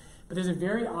way, but there's a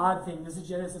very odd thing. This is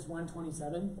Genesis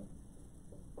 1:27,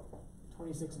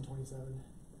 26 and 27.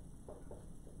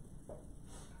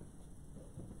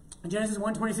 In Genesis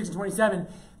 1:26 and 27,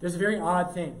 there's a very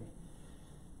odd thing.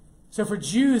 So for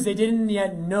Jews, they didn't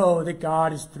yet know that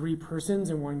God is 3 persons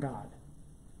and 1 God.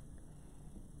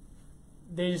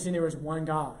 They just knew there was 1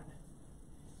 God.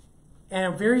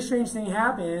 And a very strange thing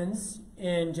happens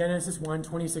in Genesis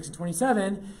 1:26 and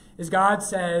 27, is God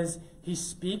says he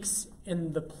speaks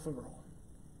in the plural.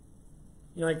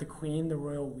 Like the queen, the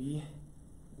royal we.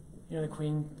 The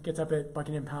queen gets up at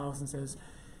Buckingham Palace and says,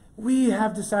 we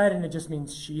have decided, and it just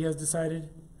means she has decided,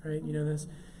 right? You know this?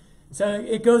 So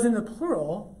it goes in the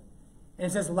plural, and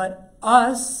it says, let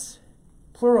us,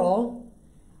 plural,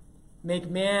 make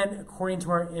man according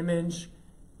to our image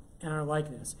and our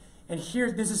likeness. And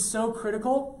here, this is so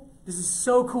critical. This is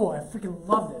so cool. I freaking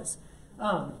love this.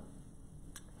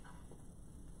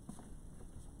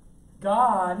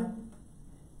 God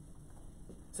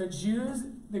So Jews,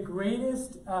 the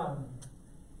greatest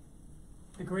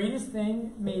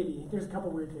thing, maybe, there's a couple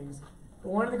weird things, but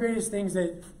one of the greatest things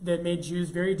that made Jews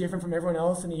very different from everyone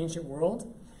else in the ancient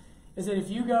world is that if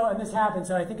you go, and this happened,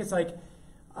 so I think it's like,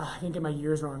 I didn't get my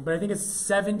years wrong, but I think it's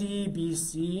 70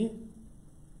 BC.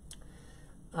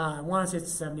 I want to say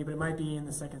it's 70, but it might be in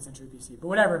the 2nd century BC. But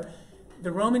whatever.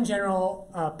 The Roman general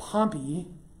Pompey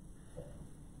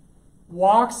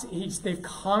they've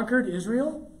conquered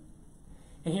Israel,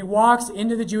 and he walks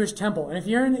into the Jewish temple. And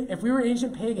if we were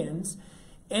ancient pagans,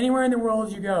 anywhere in the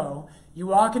world you go, you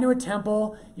walk into a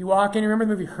temple, you walk in, remember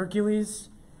the movie Hercules?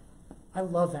 I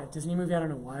love that Disney movie, I don't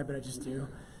know why, but I just do.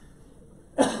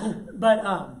 But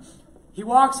he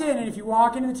walks in, and if you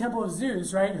walk into the temple of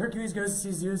Zeus, right, Hercules goes to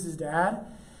see Zeus, his dad,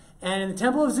 and in the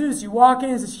temple of Zeus, you walk in,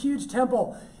 it's this huge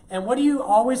temple, and what do you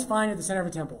always find at the center of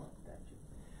a temple?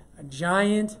 A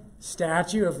giant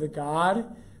statue of the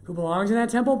god who belongs in that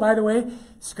temple. By the way,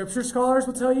 scripture scholars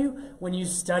will tell you, when you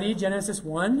study Genesis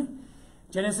 1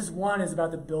 is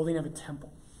about the building of a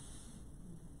temple.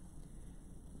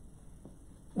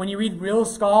 When you read real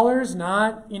scholars,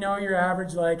 not, your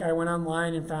average, like I went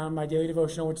online and found my daily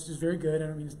devotional, which is very good. I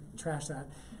don't mean to trash that.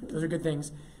 Those are good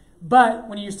things. But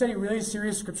when you study really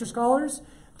serious scripture scholars,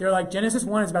 they're like, Genesis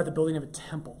 1 is about the building of a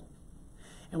temple.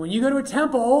 And when you go to a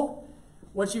temple,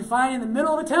 what you find in the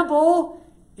middle of a temple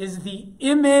is the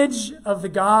image of the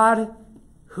God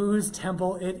whose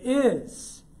temple it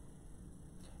is.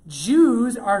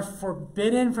 Jews are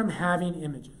forbidden from having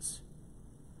images.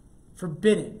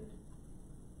 Forbidden.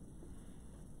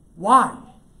 Why?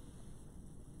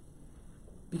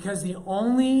 Because the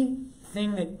only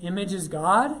thing that images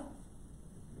God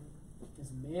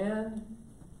is man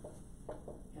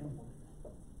and woman.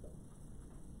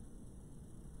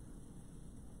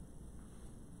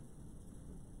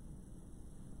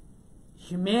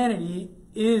 Humanity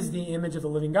is the image of the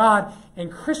living God,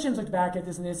 and Christians looked back at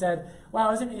this and they said,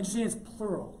 wow, isn't it interesting? It's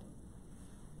plural.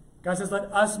 God says, let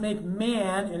us make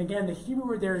man, and again, the Hebrew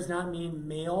word there does not mean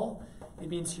male, it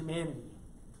means humanity.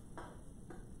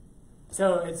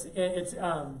 So it's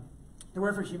the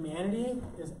word for humanity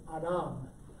is Adam.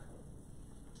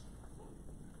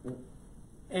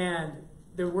 And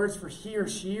the words for he or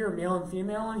she or male and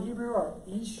female in Hebrew are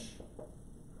ish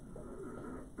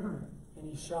and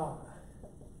isha.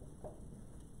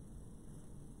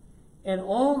 And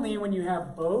only when you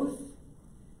have both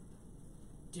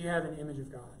do you have an image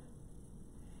of God.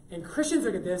 And Christians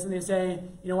look at this and they say,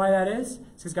 you know why that is?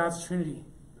 It's because God's Trinity.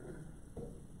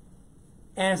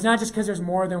 And it's not just because there's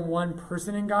more than one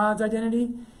person in God's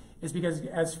identity. It's because,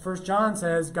 as 1 John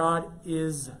says, God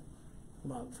is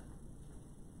love.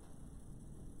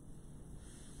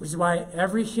 Which is why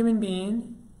every human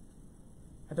being,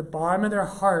 at the bottom of their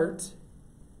heart,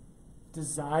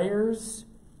 desires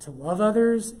to love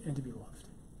others and to be loved.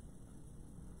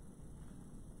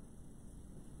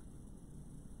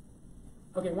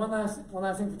 Okay, one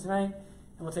last thing for tonight,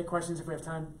 and we'll take questions if we have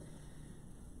time.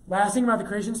 Last thing about the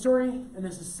creation story, and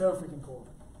this is so freaking cool.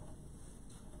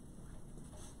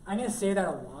 I'm going to say that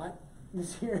a lot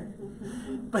this year,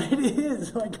 but it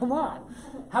is. Like, come on.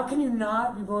 How can you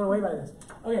not be blown away by this?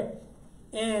 Okay,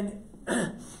 and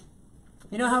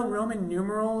you know how Roman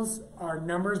numerals are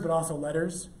numbers but also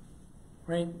letters?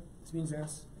 Right? This means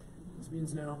yes. This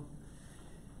means no.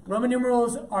 Roman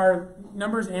numerals are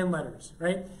numbers and letters,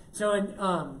 right? So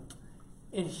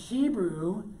in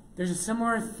Hebrew, there's a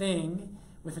similar thing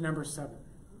with the number 7.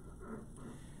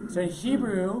 So in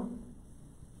Hebrew,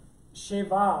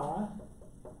 Sheva,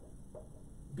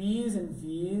 B's and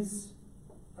V's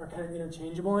are kind of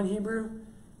interchangeable in Hebrew.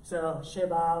 So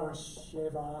Sheba or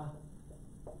Sheva,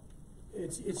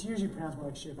 it's usually pronounced more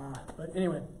like Sheba. But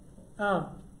anyway,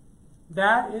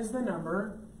 that is the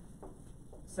number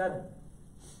 7.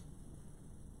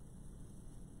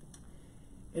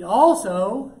 It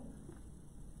also,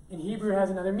 in Hebrew, has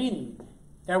another meaning.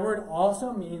 That word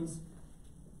also means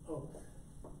oath.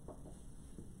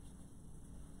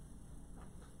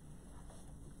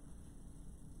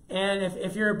 And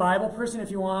if you're a Bible person, if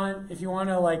you want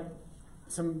to like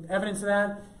some evidence of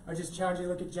that, I just challenge you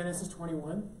to look at Genesis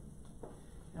 21.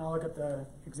 And I'll look up the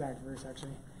exact verse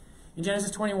actually. In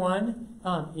Genesis 21,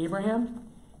 Abraham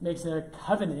makes a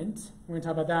covenant. We're going to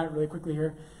talk about that really quickly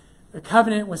here. A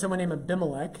covenant with someone named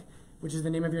Abimelech, which is the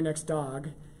name of your next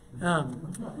dog.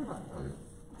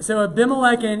 So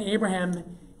Abimelech and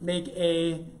Abraham make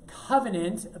a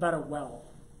covenant about a well.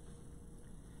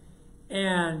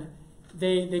 And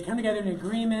they come together in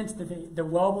agreement that the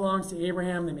well belongs to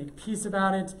Abraham. They make peace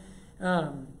about it.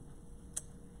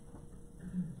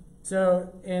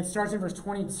 So it starts in verse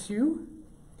 22.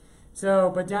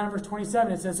 But down in verse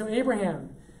 27 it says, so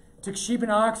Abraham took sheep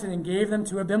and oxen and gave them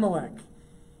to Abimelech.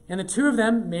 And the two of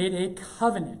them made a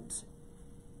covenant.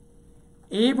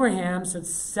 Abraham set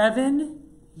 7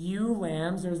 ewe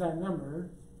lambs, there's that number.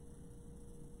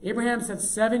 Abraham set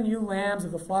 7 ewe lambs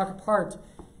of the flock apart.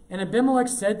 And Abimelech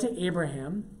said to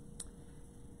Abraham,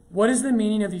 what is the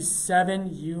meaning of these 7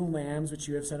 ewe lambs which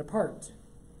you have set apart?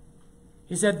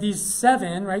 He said, these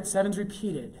 7, right? 7's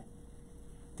repeated.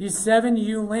 These 7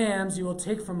 ewe lambs you will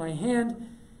take from my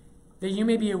hand, that you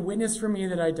may be a witness for me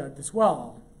that I dug this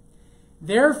well.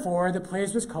 Therefore, the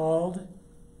place was called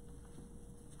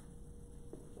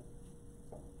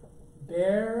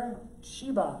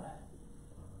Beersheba.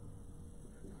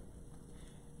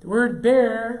 The word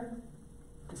bear,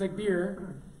 it's like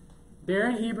beer. Bear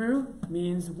in Hebrew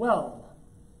means well.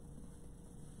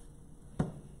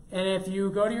 And if you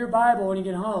go to your Bible when you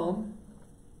get home,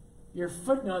 your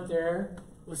footnote there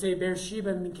will say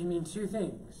Beersheba can mean 2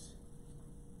 things.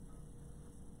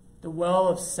 The well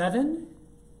of 7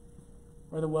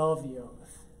 or the well of the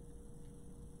oath.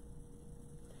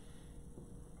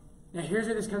 Now here's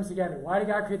where this comes together. Why did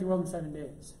God create the world in 7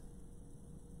 days?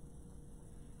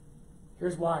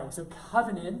 Here's why. So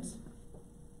covenant,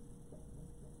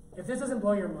 if this doesn't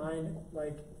blow your mind,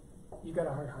 like, you've got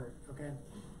a hard heart, okay?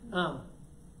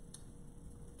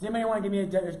 Does anybody want to give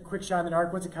me a quick shot in the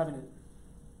dark? What's a covenant?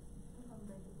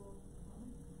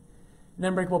 An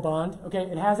unbreakable bond. Okay,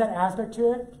 it has that aspect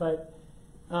to it, but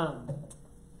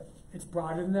it's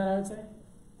broader than that, I would say.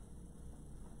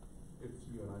 It's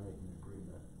you and I making an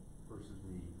agreement versus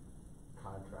me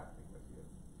contracting with you.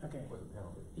 Okay. With a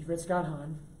penalty. You've read Scott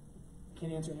Hahn.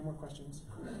 Can't answer any more questions.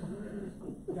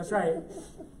 That's right.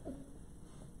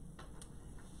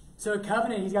 So a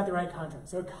covenant, he's got the right contract.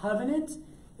 So a covenant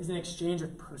is an exchange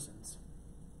of persons.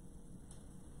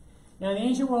 Now in the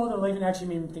ancient world, it'll even actually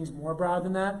mean things more broad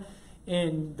than that.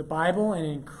 In the Bible and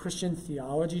in Christian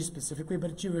theology specifically,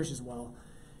 but Jewish as well.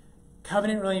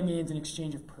 Covenant really means an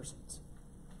exchange of persons.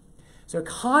 So a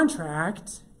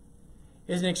contract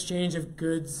is an exchange of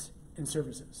goods and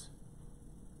services.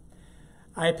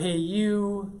 I pay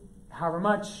you however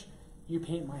much, you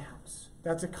paint my house.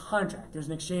 That's a contract. There's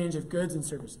an exchange of goods and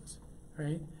services,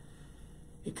 right?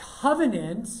 A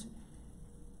covenant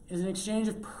is an exchange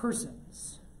of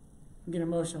persons. I'm getting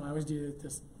emotional. I always do at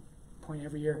this point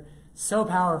every year. So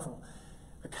powerful.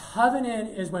 A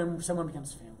covenant is when someone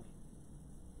becomes family.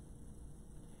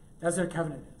 That's what a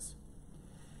covenant is.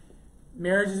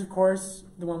 Marriage is, of course,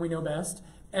 the one we know best.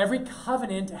 Every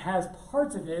covenant has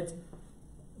parts of it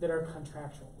that are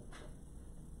contractual.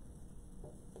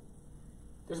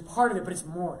 There's a part of it, but it's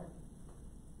more.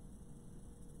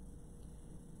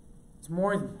 It's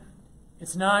more than that.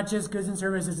 It's not just goods and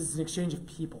services, it's an exchange of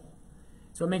people.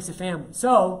 So it makes a family.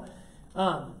 So,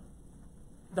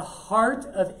 the heart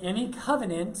of any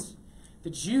covenant, the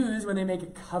Jews, when they make a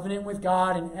covenant with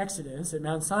God in Exodus at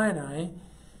Mount Sinai,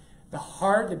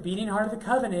 the beating heart of the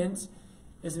covenant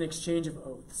is an exchange of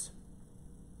oaths.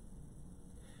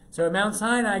 So at Mount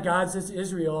Sinai, God says to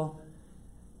Israel,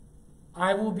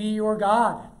 I will be your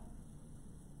God.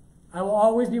 I will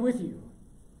always be with you.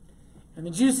 And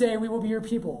the Jews say, we will be your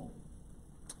people.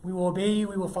 We will obey you,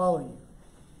 we will follow you.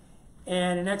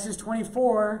 And in Exodus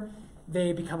 24,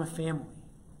 they become a family.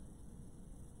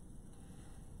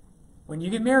 When you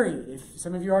get married, if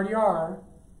some of you already are,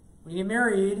 when you get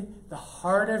married, the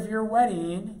heart of your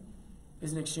wedding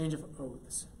is an exchange of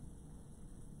oaths.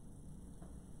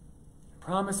 I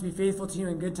promise to be faithful to you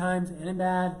in good times and in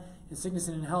bad, in sickness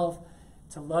and in health,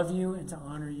 to love you and to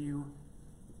honor you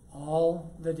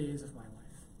all the days of my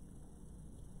life.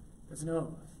 That's an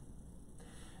oath.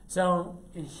 So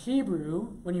in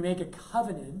Hebrew, when you make a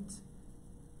covenant,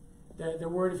 the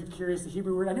word, if you're curious, the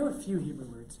Hebrew word, I know a few Hebrew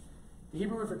words. The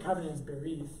Hebrew word for covenant is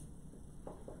berith.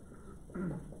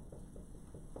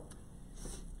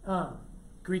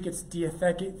 Greek, it's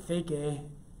diatheke,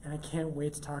 and I can't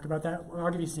wait to talk about that. I'll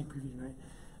give you a sneak preview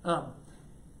tonight.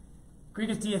 Greek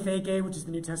is diatheke, which is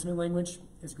the New Testament language.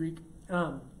 It's Greek.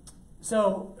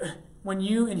 So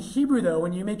in Hebrew, though,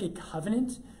 when you make a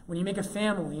covenant, when you make a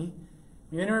family,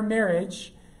 when you enter a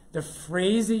marriage, the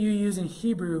phrase that you use in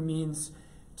Hebrew means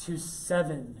to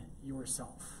seven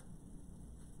yourself.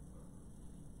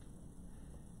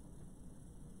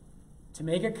 To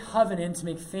make a covenant, to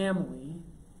make family,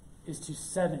 is to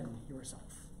seven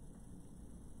yourself.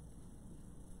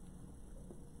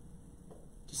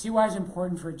 Do you see why it's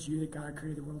important for a Jew that God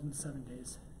created the world in 7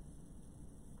 days?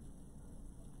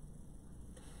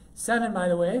 7, by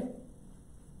the way,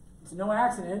 it's no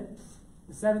accident.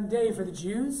 The 7th day for the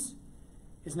Jews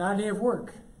is not a day of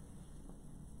work.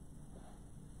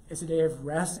 It's a day of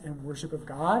rest and worship of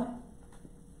God.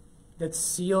 that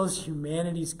seals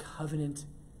humanity's covenant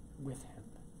with him.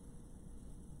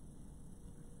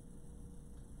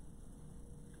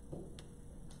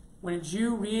 When a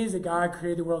Jew reads that God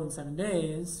created the world in 7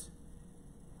 days,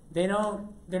 if they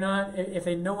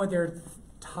know what they're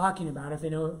talking about, if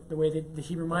they know the way that the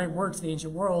Hebrew mind works in the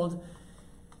ancient world,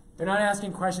 they're not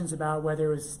asking questions about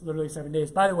whether it was literally 7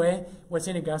 days. By the way, what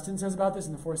St. Augustine says about this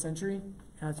in the 4th century,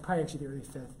 and it's probably actually the early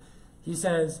 5th, he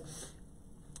says,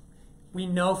 we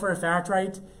know for a fact,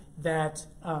 right, that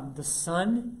the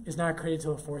sun is not created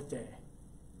till the 4th day.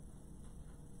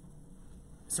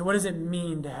 So what does it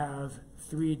mean to have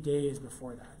 3 days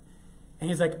before that? And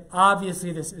he's like,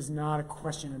 obviously this is not a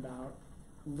question about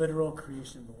literal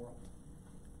creation of the world.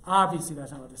 Obviously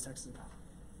that's not what this text is about.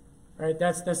 Right?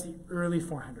 That's the early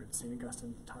 400s. St.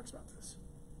 Augustine talks about this.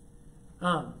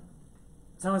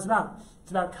 That's not what it's about.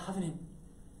 It's about covenant.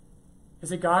 It's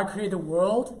that God created the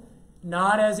world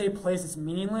not as a place that's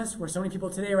meaningless, where so many people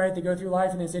today, right, they go through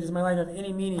life and they say, does my life have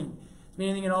any meaning? Does it mean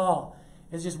anything at all?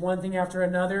 It's just one thing after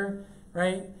another,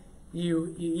 right?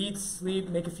 You eat, sleep,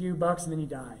 make a few bucks, and then you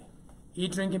die.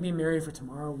 Eat, drink, and be merry, for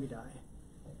tomorrow we die.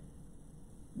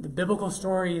 The biblical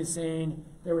story is saying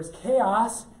there was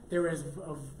chaos, there was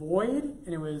a void,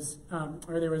 and there was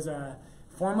a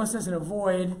formlessness and a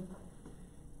void,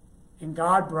 and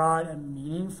God brought a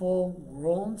meaningful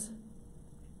world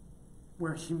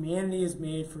where humanity is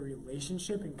made for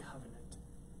relationship and covenant.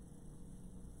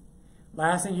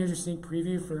 Last thing, here's your sneak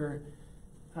preview for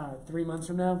 3 months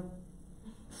from now.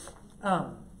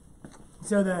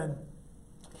 So the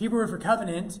Hebrew word for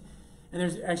covenant, and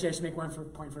there's actually, I should make one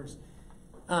point first.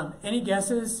 Any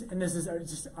guesses, and this is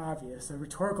just obvious, a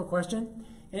rhetorical question,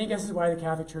 any guesses why the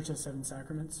Catholic Church has 7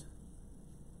 sacraments?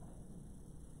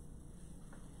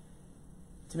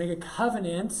 To make a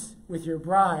covenant with your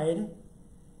bride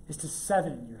is to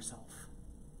seven yourself.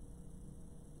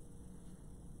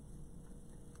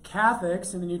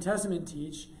 Catholics in the New Testament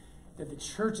teach that the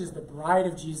church is the bride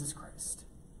of Jesus Christ,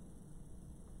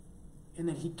 and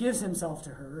that he gives himself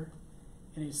to her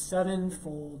in a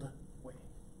 7-fold way.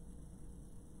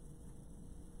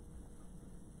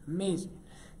 Amazing.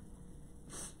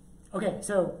 Okay,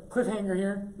 so cliffhanger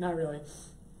here, not really.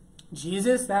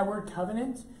 Jesus, that word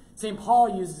covenant, St.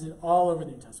 Paul uses it all over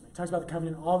the New Testament. He talks about the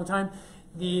covenant all the time.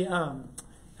 I'm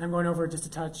going over it just a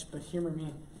touch, but humor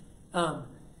me.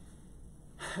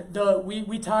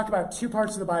 We talk about 2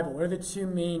 parts of the Bible. What are the 2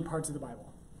 main parts of the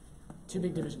Bible? 2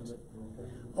 big divisions.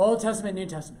 Old Testament, New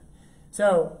Testament.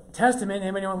 So, Testament,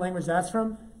 anybody know what language that's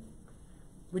from?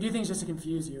 We do things just to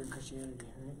confuse you in Christianity,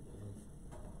 right?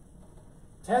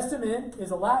 Testament is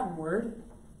a Latin word.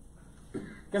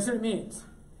 Guess what it means?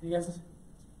 Any guesses?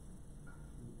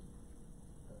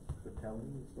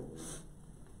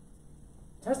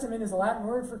 Testament is a Latin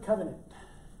word for covenant.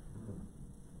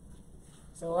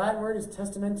 So the Latin word is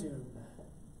testamentum.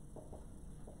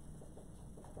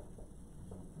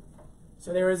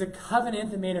 So there was a covenant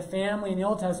that made a family in the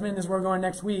Old Testament. This is where we're going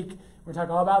next week. We're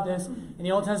talking all about this. In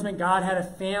the Old Testament, God had a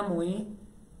family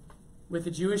with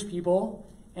the Jewish people.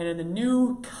 And in the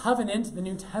New Covenant, the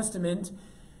New Testament,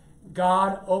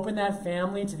 God opened that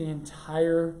family to the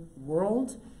entire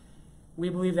world. We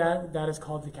believe that is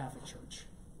called the Catholic Church.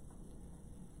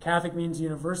 Catholic means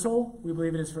universal. We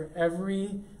believe it is for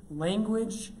every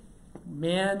language,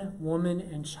 man, woman,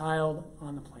 and child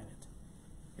on the planet.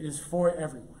 It is for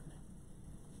everyone.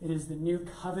 It is the new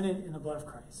covenant in the blood of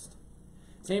Christ.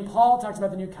 St. Paul talks about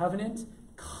the new covenant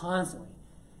constantly.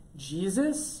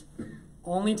 Jesus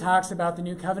only talks about the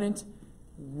new covenant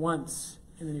once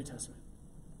in the New Testament.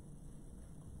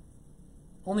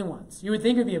 Only once. You would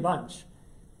think it would be a bunch.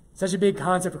 Such a big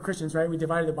concept for Christians, right? We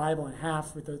divided the Bible in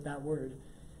half with that word.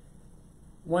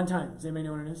 One time. Does anybody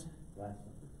know what it is? Last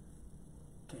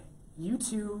Okay. You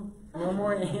two, no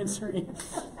more answering.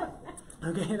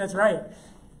 Okay, that's right.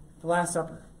 The Last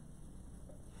Supper.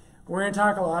 We're going to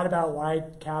talk a lot about why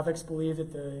Catholics believe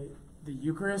that the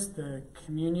Eucharist, the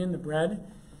communion, the bread,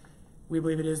 we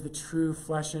believe it is the true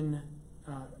flesh and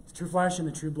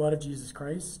the true blood of Jesus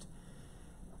Christ.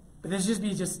 But this just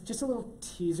be just a little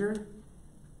teaser.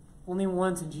 Only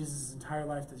once in Jesus' entire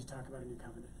life does he talk about a new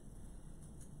covenant.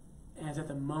 And it's at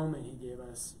the moment he gave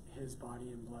us his body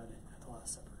and blood at the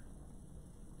Last Supper.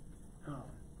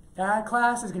 That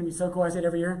class is going to be so cool. I say it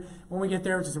every year. When we get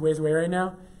there, which is a ways away right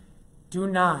now, do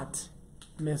not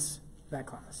miss that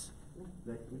class.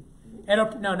 Next week?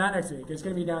 No, not next week. It's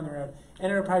going to be down the road.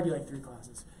 And it'll probably be like 3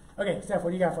 classes. Okay, Steph,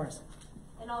 what do you got for us?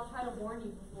 And I'll try to warn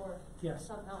you before Yes.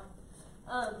 somehow.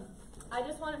 I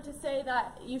just wanted to say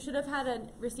that you should have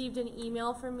received an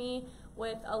email from me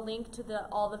with a link to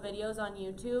all the videos on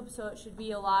YouTube, so it should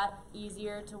be a lot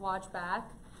easier to watch back.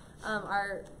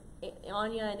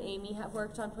 Anya and Amy have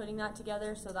worked on putting that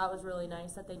together, so that was really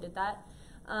nice that they did that.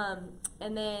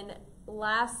 And then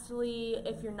lastly,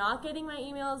 if you're not getting my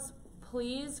emails,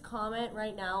 please comment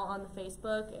right now on the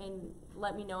Facebook and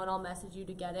let me know, and I'll message you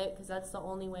to get it, because that's the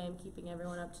only way I'm keeping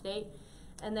everyone up to date.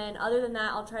 And then other than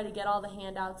that, I'll try to get all the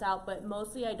handouts out, but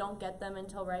mostly I don't get them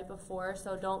until right before,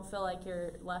 so don't feel like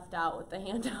you're left out with the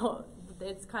handout.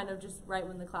 It's kind of just right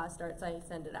when the class starts, I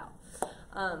send it out.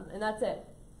 And that's it.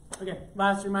 Okay,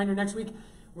 last reminder, next week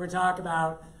we're going to talk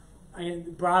about,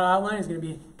 the broad outline is going to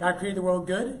be God created the world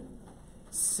good.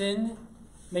 Sin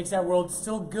makes that world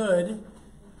still good,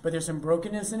 but there's some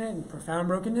brokenness in it, and profound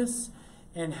brokenness.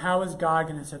 And how is God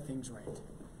going to set things right?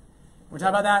 We'll talk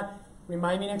about that.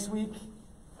 Remind me next week,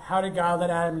 how did God let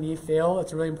Adam and Eve fail?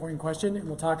 That's a really important question, and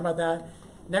we'll talk about that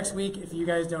next week if you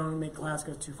guys don't make class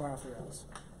go too far off the rails.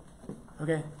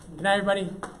 Okay, good night, everybody.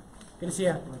 Good to see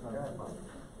you.